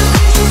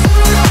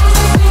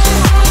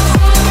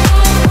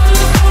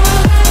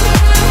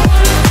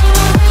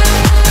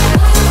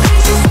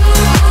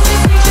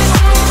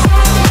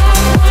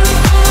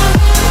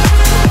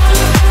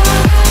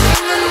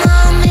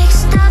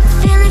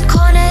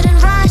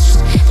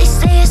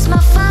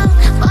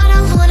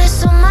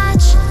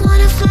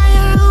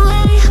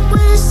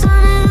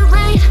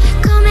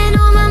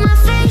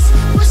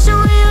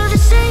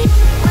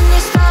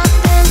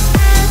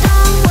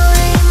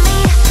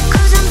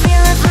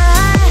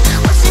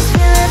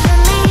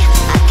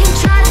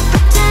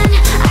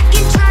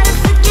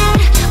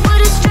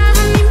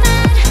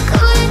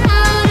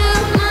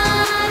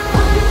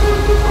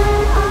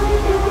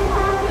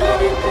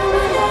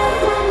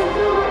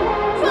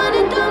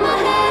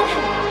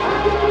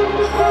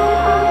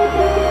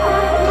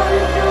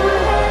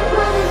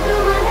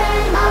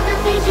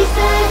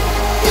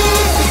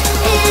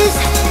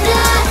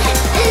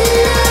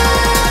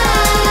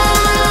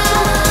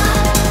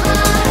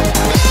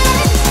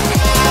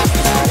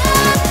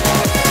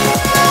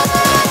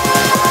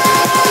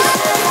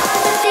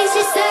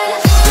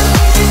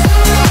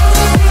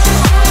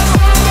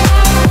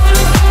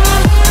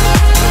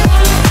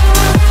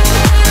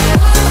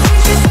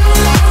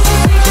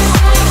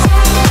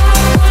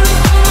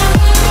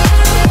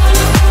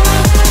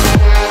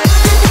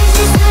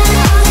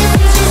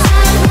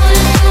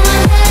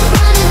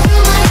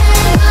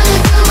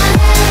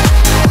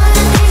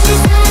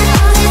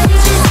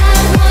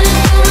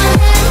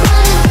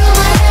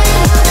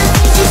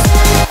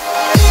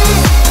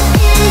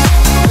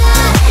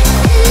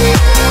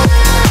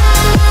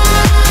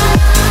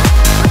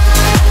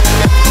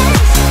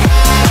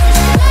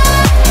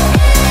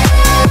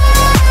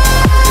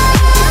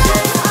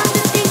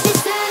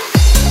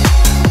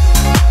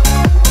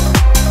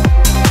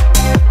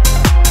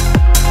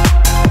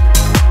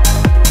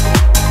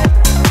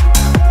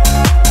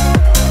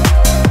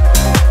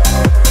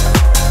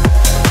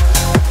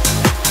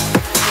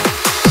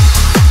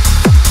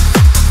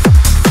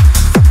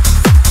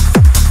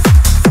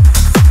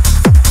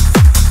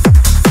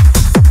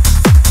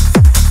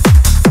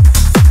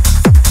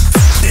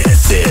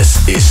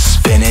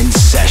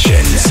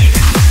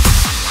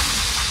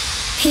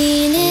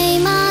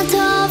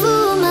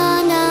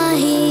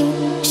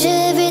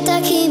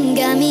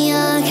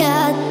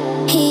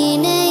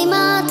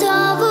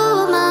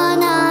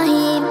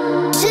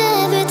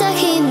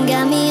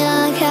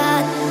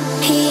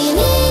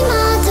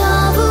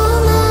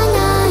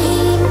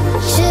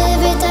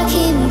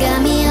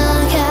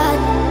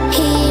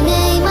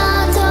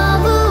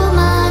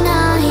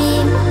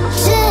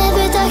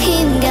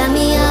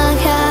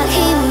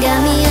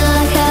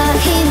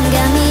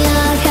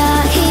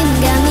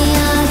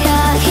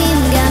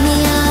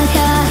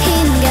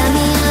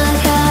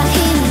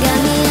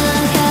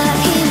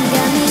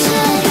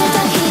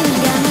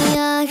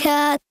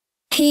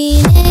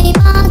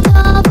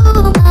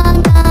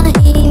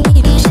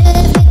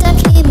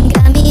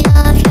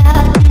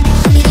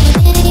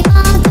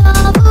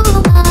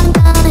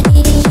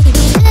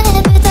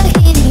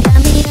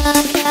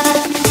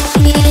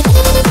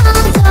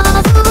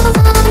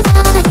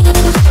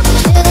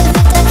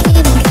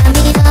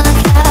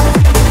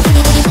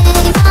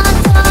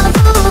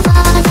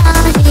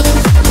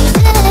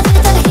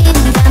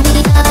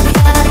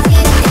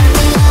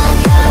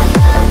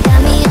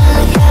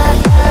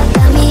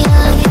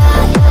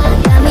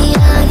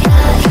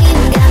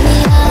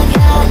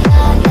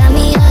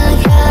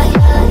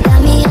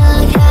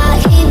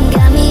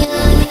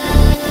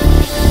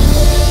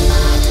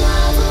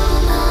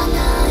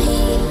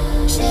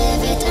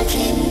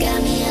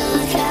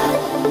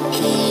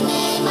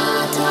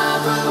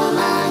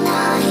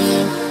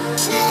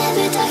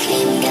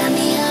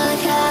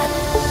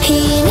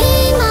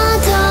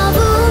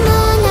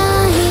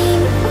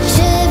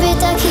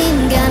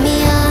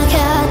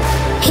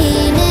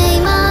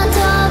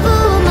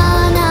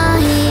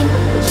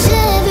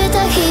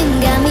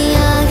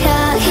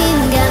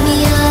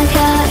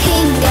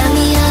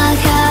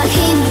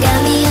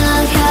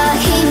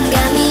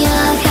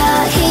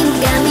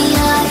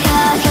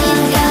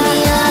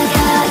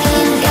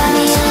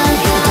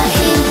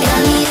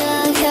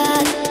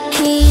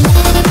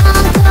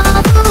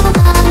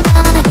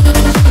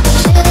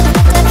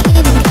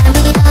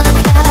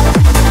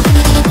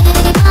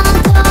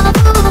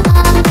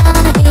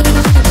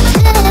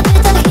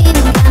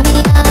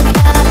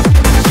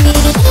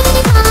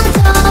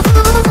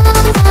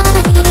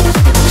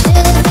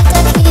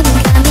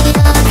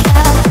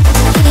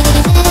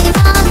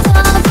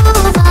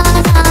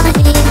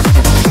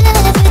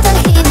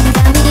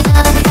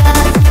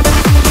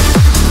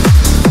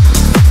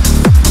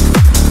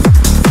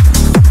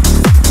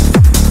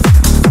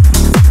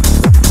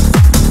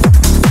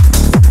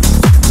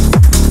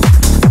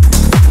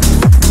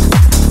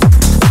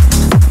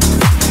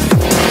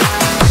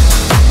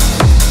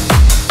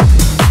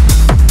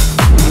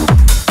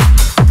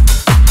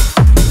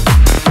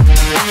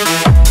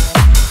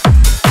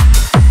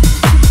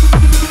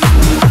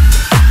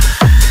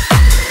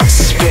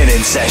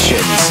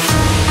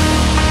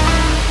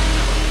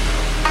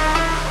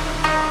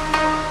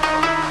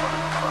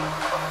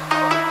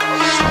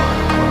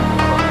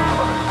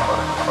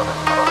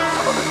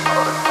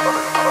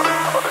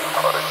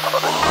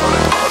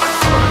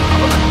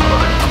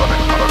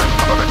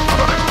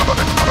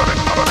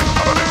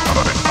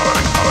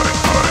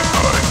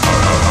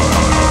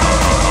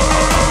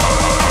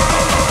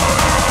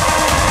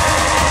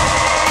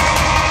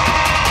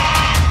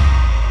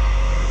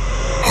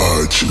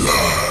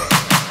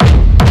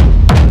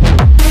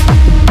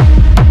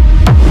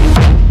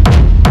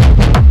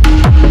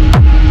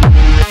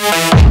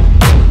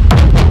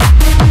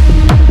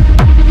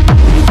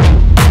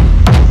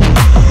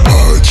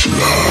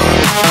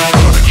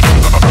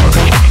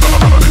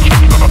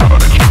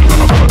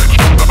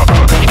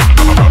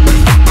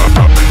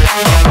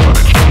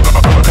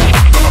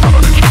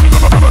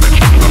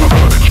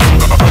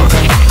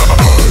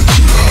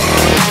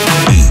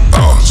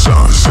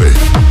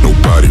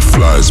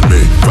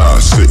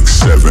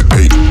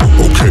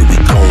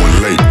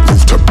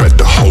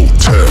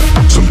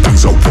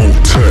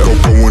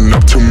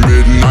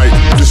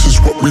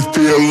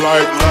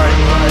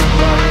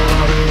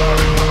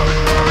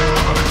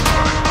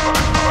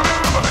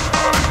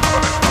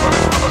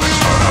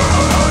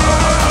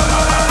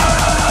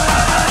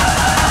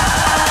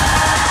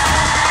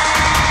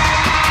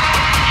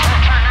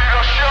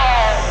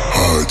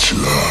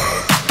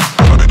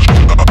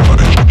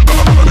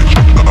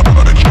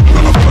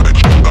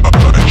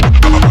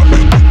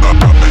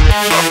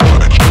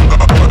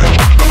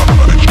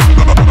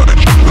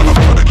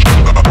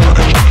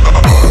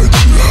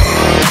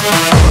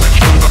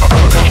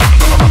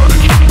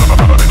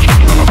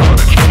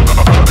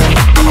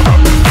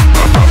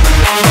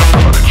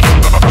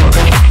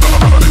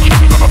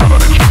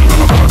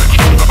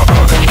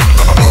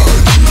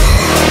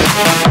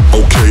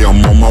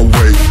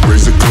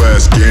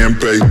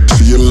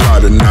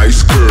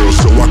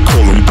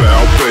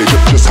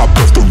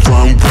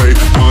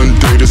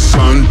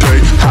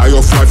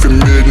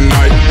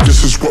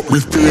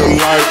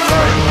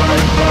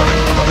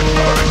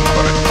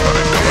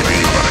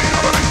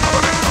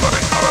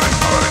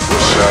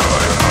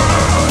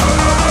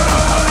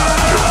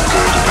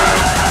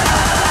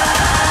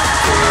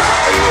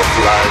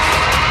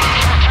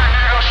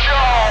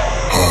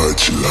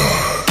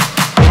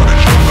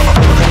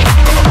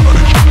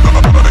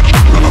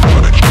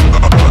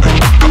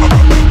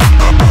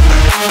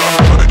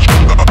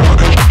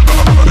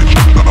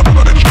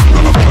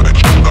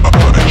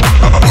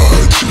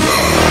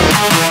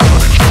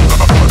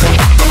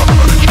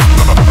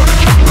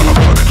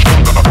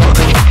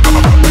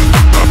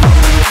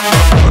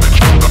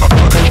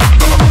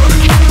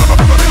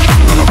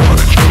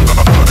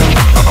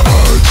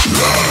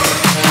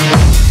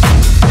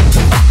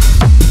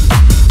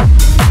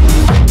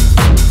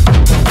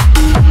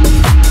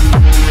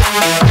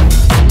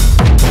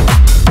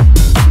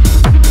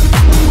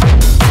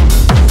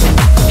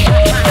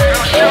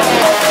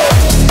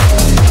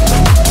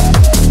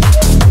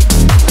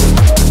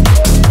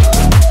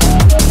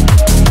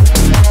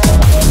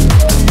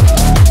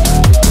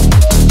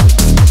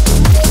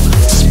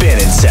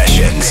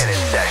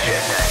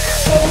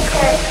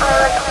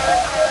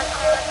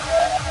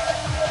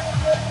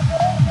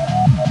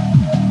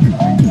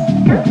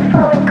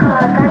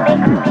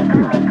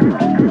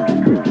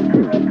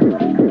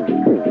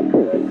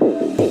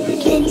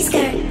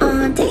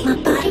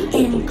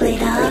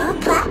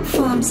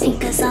 platform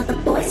sneakers, all the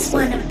boys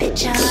want a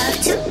picture.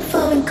 2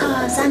 foreign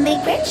cars, I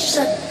make rich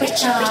look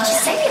richer.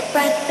 Save your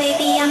breath,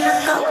 baby, I'm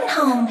not going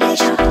home with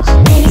ya.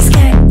 Mini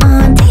skirt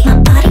on, take my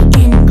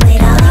body in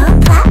glitter.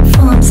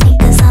 Platform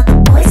sneakers, all the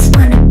boys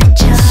want a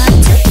picture.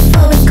 2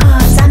 foreign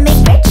cars, I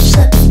make rich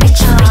look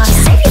richer.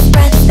 Save your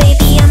breath,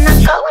 baby, I'm not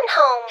going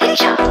home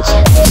with ya.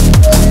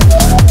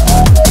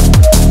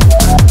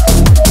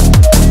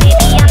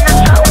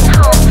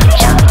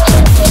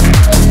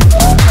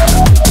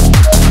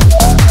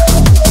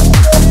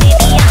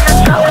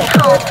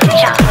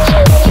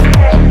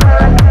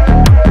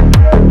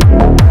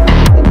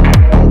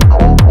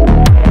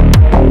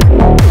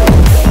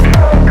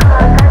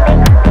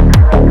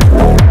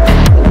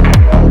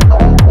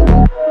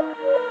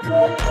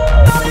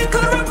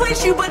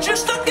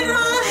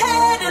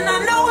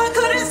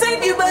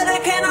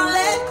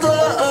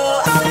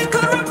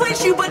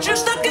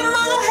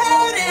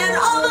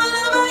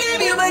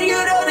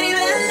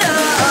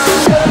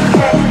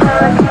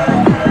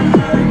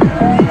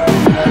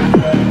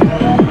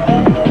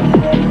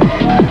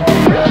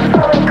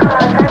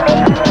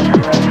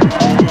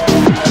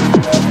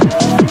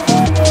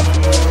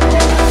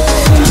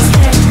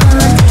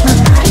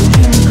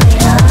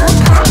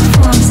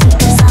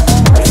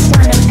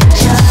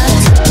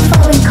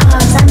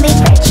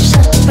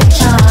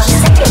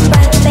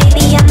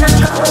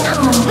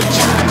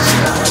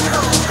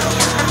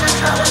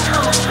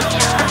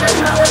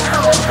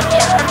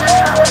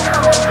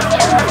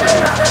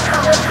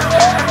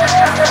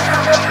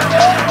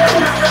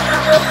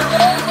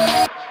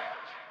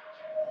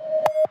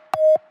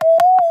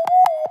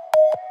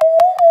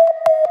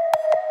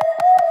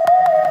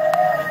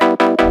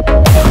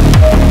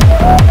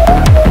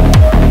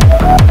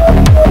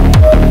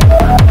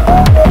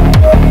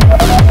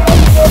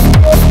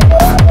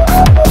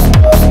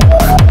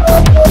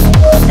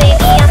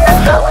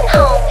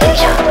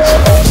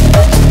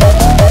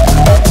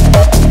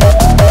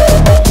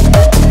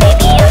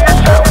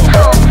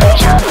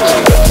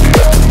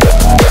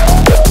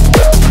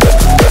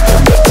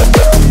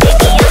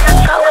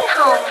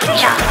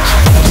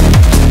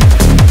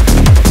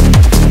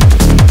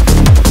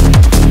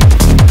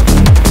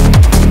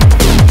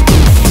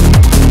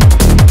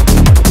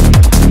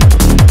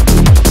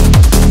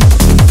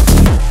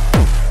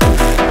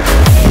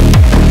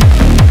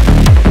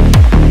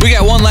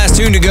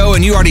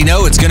 You already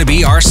know it's going to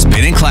be our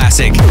Spinnin'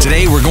 Classic.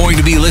 Today we're going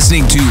to be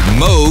listening to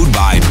Mode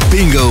by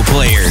Bingo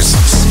Players.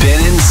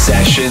 Spinnin'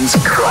 Sessions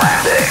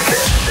Classic.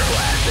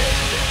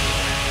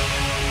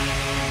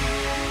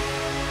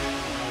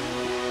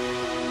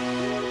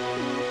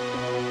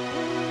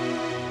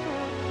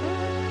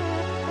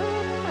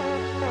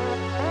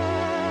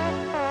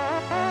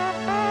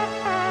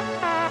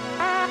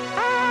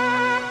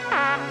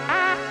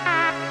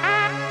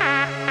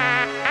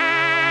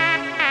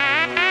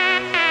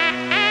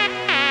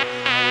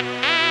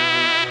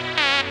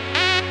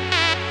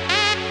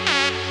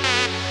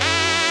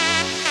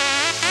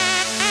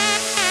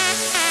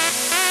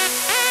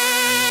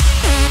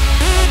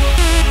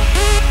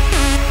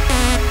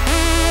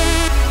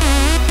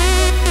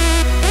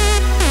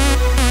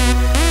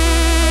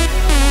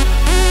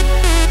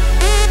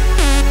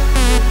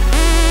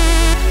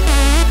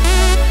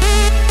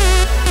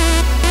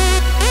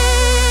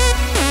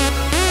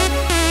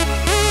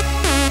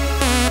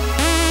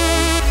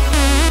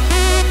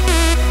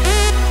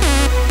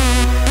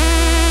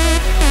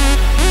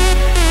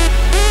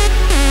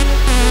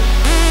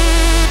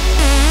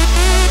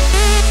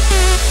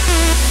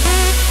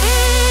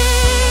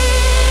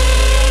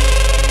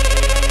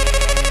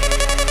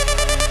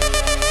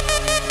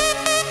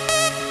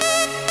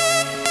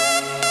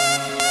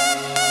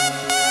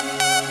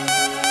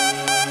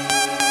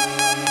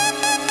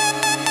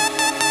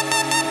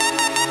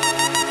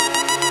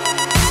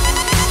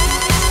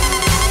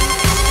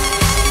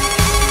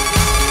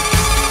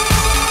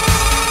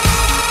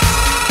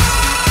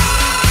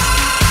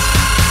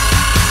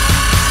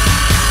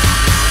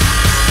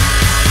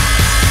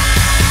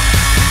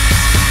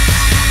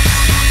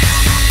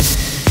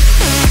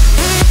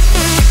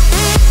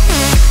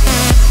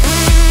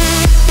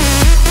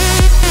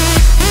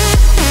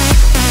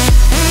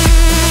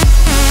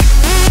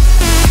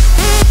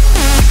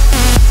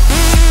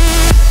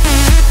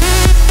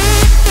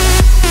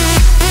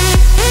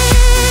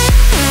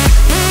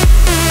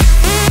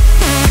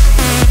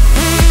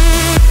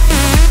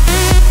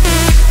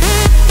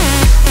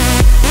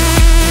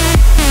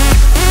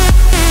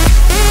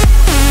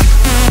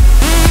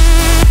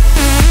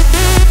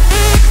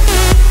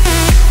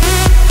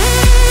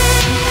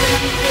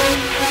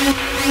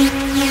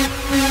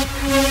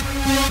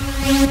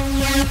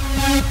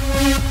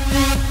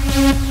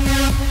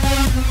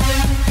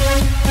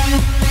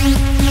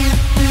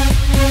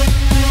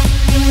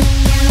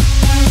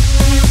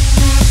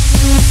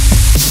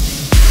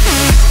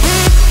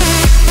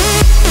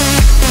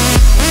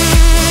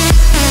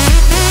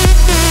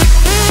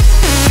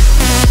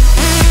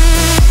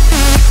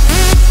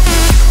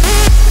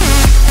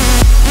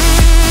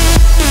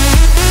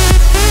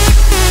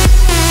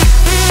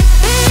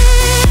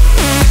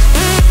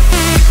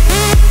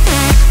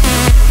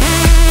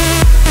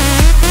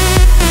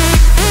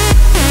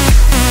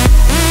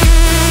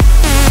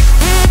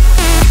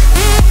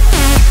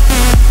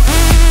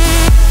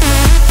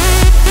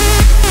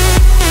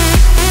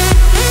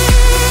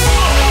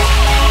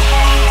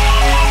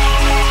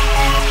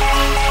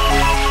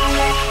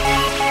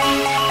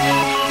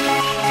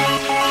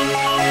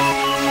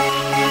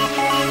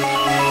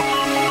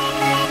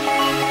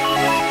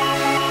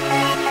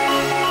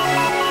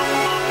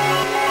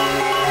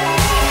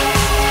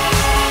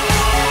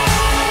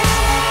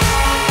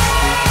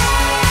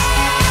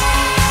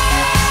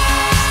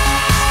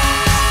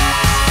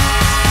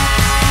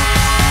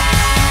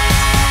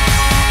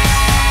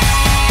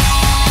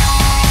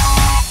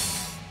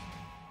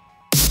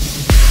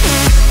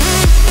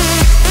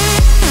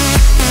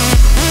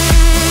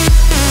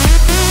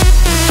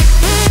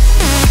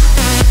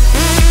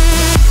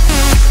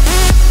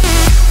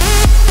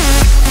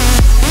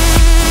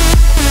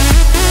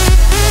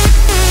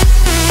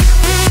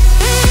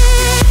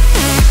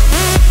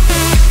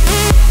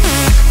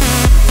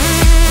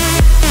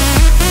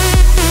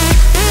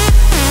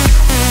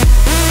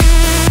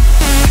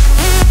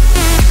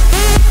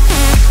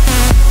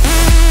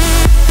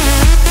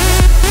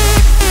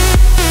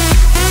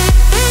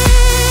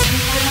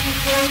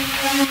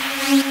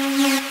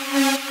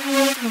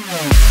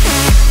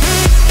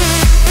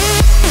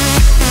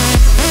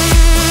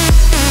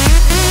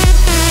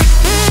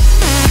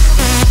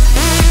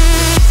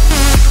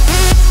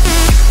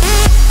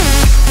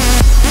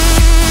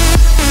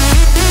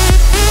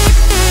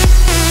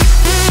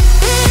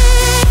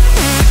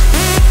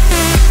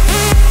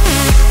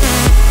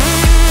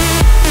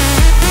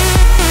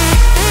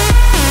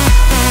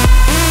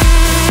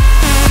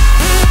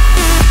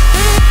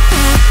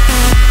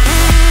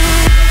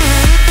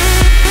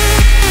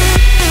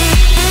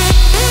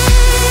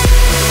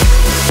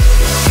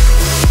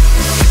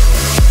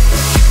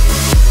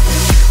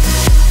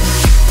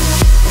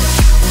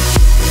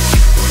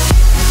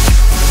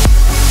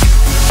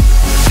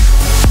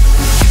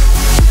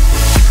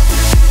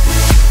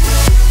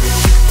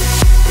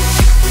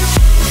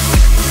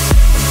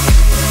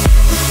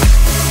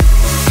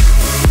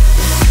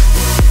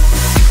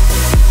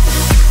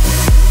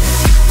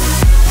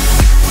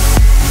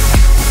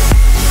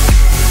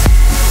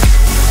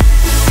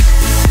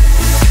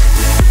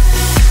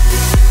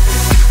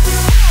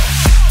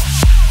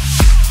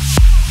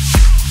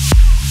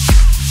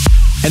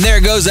 And there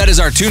it goes. That is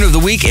our tune of the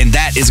week, and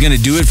that is going to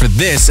do it for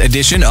this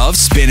edition of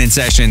Spinnin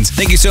Sessions.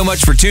 Thank you so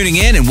much for tuning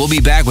in, and we'll be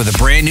back with a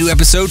brand new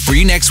episode for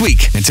you next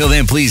week. Until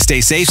then, please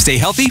stay safe, stay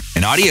healthy,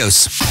 and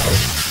adios.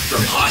 From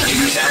hot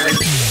new talent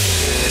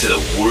to the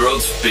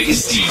world's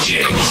biggest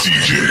DJs.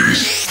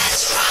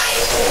 That's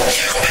right.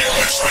 You've been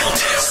listening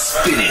to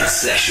Spinnin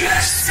Sessions.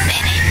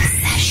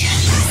 Spinnin Sessions.